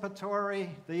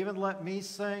participatory. They even let me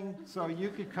sing, so you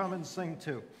could come and sing,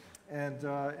 too.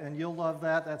 And you'll love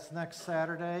that. That's next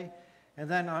Saturday.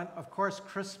 And then, of course,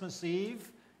 Christmas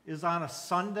Eve is on a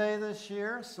Sunday this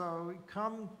year. So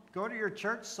go to your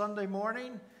church Sunday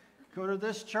morning. Go to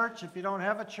this church if you don't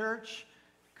have a church.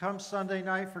 Come Sunday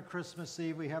night for Christmas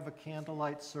Eve, we have a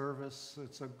candlelight service.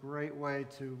 It's a great way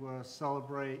to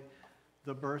celebrate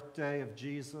the birthday of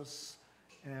Jesus.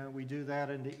 And we do that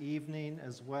in the evening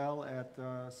as well at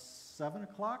 7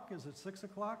 o'clock. Is it 6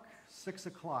 o'clock? 6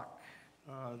 o'clock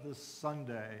this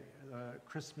Sunday,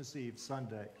 Christmas Eve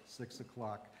Sunday, 6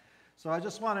 o'clock. So I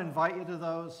just want to invite you to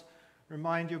those,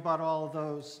 remind you about all of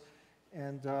those.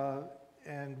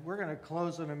 And we're going to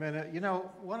close in a minute. You know,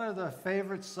 one of the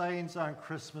favorite sayings on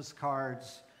Christmas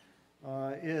cards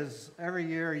is every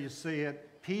year you see it,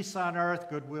 peace on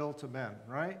earth, goodwill to men,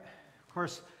 right? Of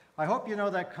course, I hope you know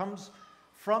that comes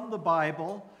from the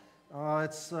Bible.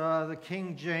 It's the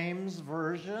King James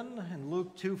Version in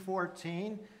Luke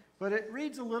 2:14, but it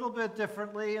reads a little bit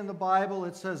differently in the Bible.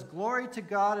 It says, "Glory to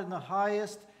God in the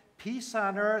highest, peace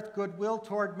on earth, goodwill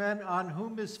toward men on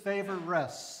whom his favor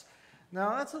rests."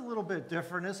 Now, that's a little bit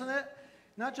different, isn't it?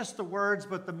 Not just the words,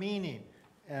 but the meaning.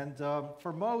 And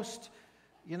for most,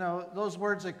 you know, those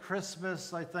words at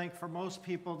Christmas, I think for most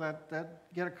people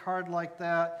that get a card like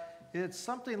that, it's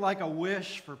something like a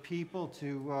wish for people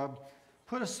to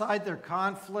put aside their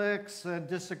conflicts and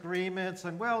disagreements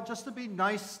and, well, just to be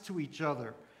nice to each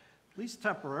other, at least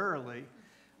temporarily.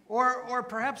 Or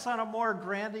perhaps on a more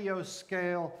grandiose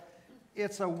scale,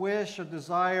 it's a wish, a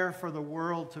desire for the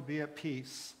world to be at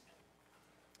peace.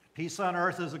 Peace on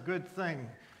earth is a good thing.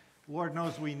 Lord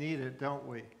knows we need it, don't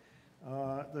we?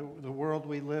 The world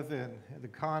we live in, the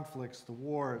conflicts, the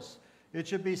wars. It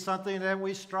should be something that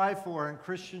we strive for, and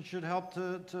Christians should help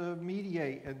to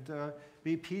mediate and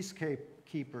be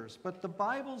peacekeepers. But the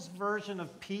Bible's version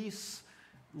of peace,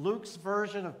 Luke's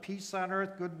version of peace on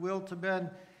earth, goodwill to men,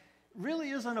 really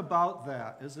isn't about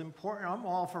that. It's important. I'm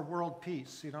all for world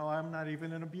peace. You know, I'm not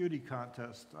even in a beauty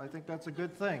contest. I think that's a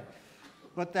good thing.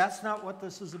 But that's not what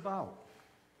this is about.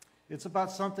 It's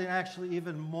about something actually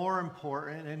even more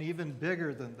important and even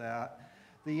bigger than that.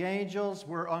 The angels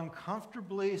were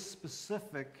uncomfortably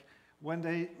specific when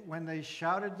they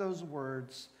shouted those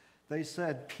words. They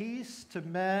said, "Peace to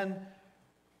men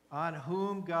on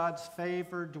whom God's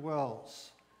favor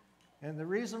dwells. And the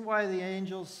reason why the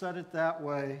angels said it that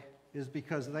way is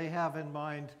because they have in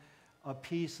mind a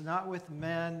peace not with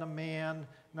men, a man,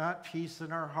 not peace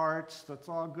in our hearts, that's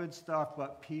all good stuff,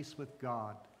 but peace with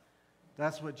God.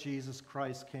 That's what Jesus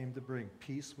Christ came to bring,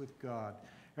 peace with God.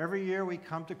 Every year we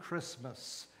come to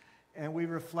Christmas and we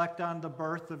reflect on the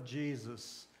birth of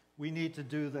Jesus. We need to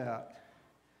do that.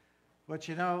 But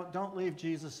you know, don't leave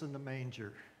Jesus in the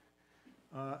manger.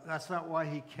 That's not why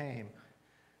he came.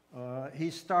 He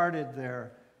started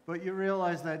there. But you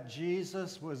realize that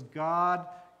Jesus was God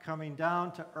coming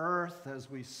down to earth, as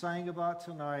we sang about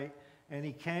tonight, and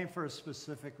he came for a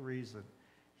specific reason.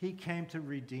 He came to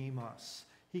redeem us.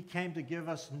 He came to give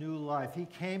us new life. He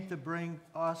came to bring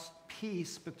us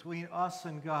peace between us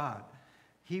and God.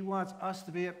 He wants us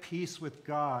to be at peace with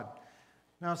God.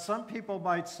 Now, some people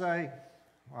might say,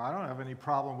 well, I don't have any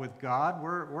problem with God.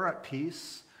 We're at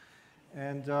peace.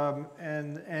 And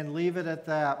leave it at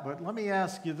that. But let me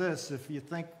ask you this, if you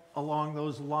think along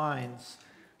those lines.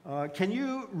 Can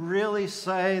you really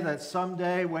say that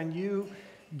someday when you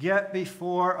get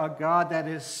before a God that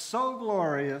is so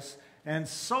glorious and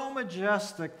so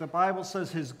majestic, the Bible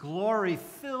says his glory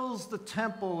fills the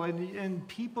temple and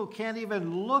people can't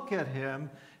even look at him.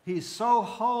 He's so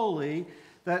holy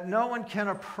that no one can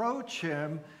approach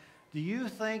him. Do you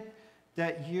think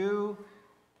that you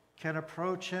can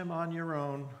approach him on your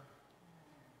own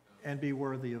and be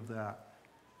worthy of that?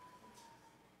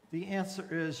 The answer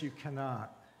is you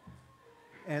cannot.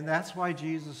 And that's why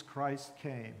Jesus Christ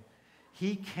came.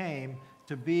 He came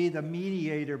to be the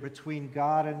mediator between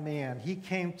God and man. He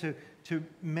came to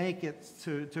make it,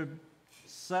 to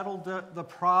settle the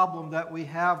problem that we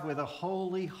have with a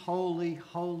holy,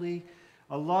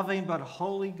 a loving but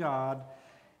holy God.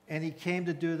 And he came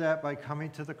to do that by coming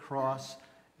to the cross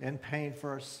and paying for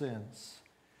our sins.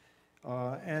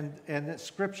 And that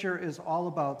Scripture is all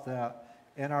about that.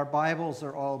 And our Bibles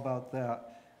are all about that.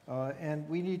 And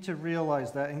we need to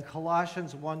realize that. In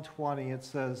Colossians 1:20 it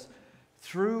says,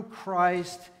 through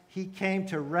Christ he came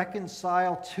to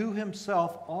reconcile to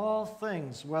himself all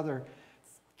things, whether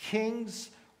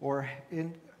kings or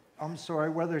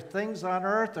whether things on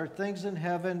earth or things in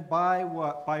heaven, by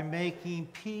what? By making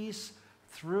peace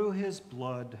through his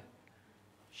blood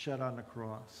shed on the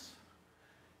cross.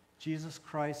 Jesus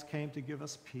Christ came to give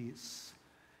us peace,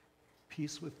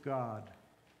 peace with God.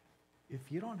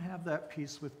 If you don't have that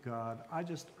peace with God, I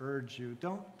just urge you,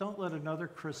 don't let another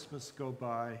Christmas go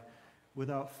by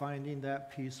without finding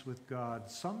that peace with God.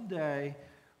 Someday,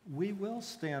 we will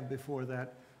stand before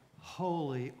that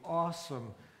holy,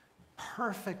 awesome,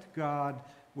 perfect God,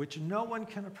 which no one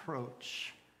can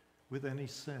approach with any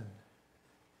sin.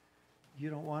 You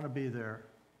don't want to be there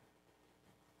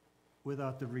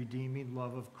without the redeeming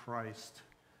love of Christ,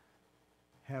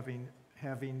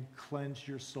 having cleansed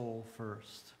your soul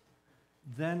first.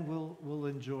 Then we'll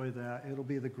enjoy that. It'll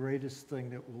be the greatest thing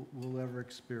that we'll ever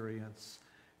experience.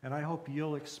 And I hope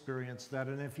you'll experience that.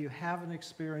 And if you haven't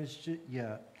experienced it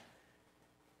yet,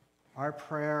 our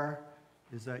prayer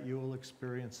is that you will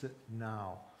experience it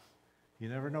now. You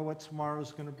never know what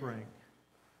tomorrow's going to bring.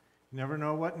 You never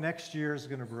know what next year is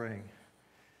going to bring.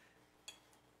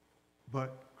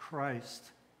 But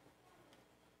Christ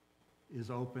is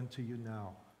open to you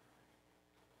now.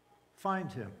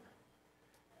 Find him.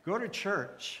 Go to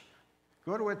church.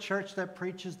 Go to a church that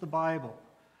preaches the Bible.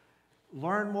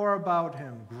 Learn more about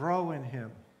him. Grow in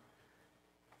him.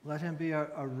 Let him be a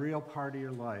real part of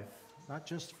your life. Not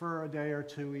just for a day or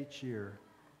two each year,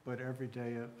 but every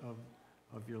day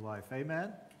of your life.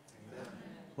 Amen? Amen.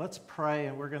 Let's pray,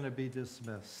 and we're going to be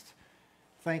dismissed.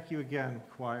 Thank you again,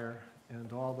 choir,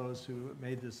 and all those who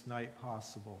made this night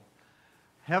possible.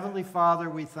 Heavenly Father,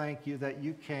 we thank you that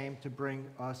you came to bring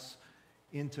us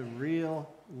into real,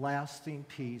 lasting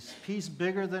peace. Peace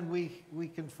bigger than we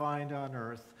can find on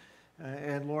earth.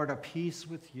 And Lord, a peace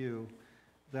with you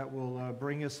that will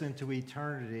bring us into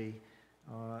eternity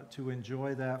to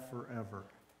enjoy that forever.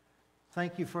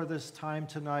 Thank you for this time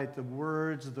tonight, the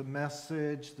words, the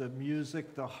message, the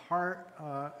music, the heart,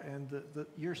 and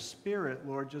your spirit,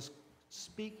 Lord, just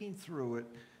speaking through it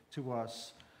to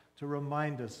us to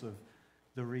remind us of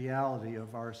the reality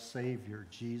of our Savior,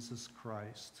 Jesus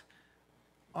Christ.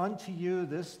 Unto you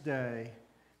this day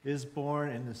is born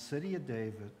in the city of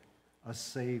David a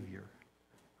Savior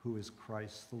who is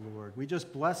Christ the Lord. We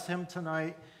just bless him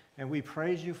tonight and we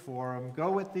praise you for him.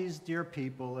 Go with these dear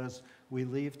people as we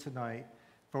leave tonight,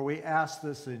 for we ask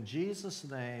this in Jesus'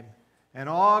 name. And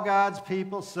all God's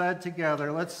people said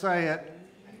together, let's say it,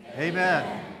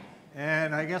 Amen.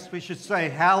 And I guess we should say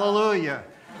hallelujah.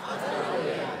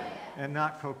 Hallelujah. and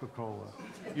not Coca-Cola.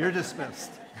 You're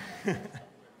dismissed.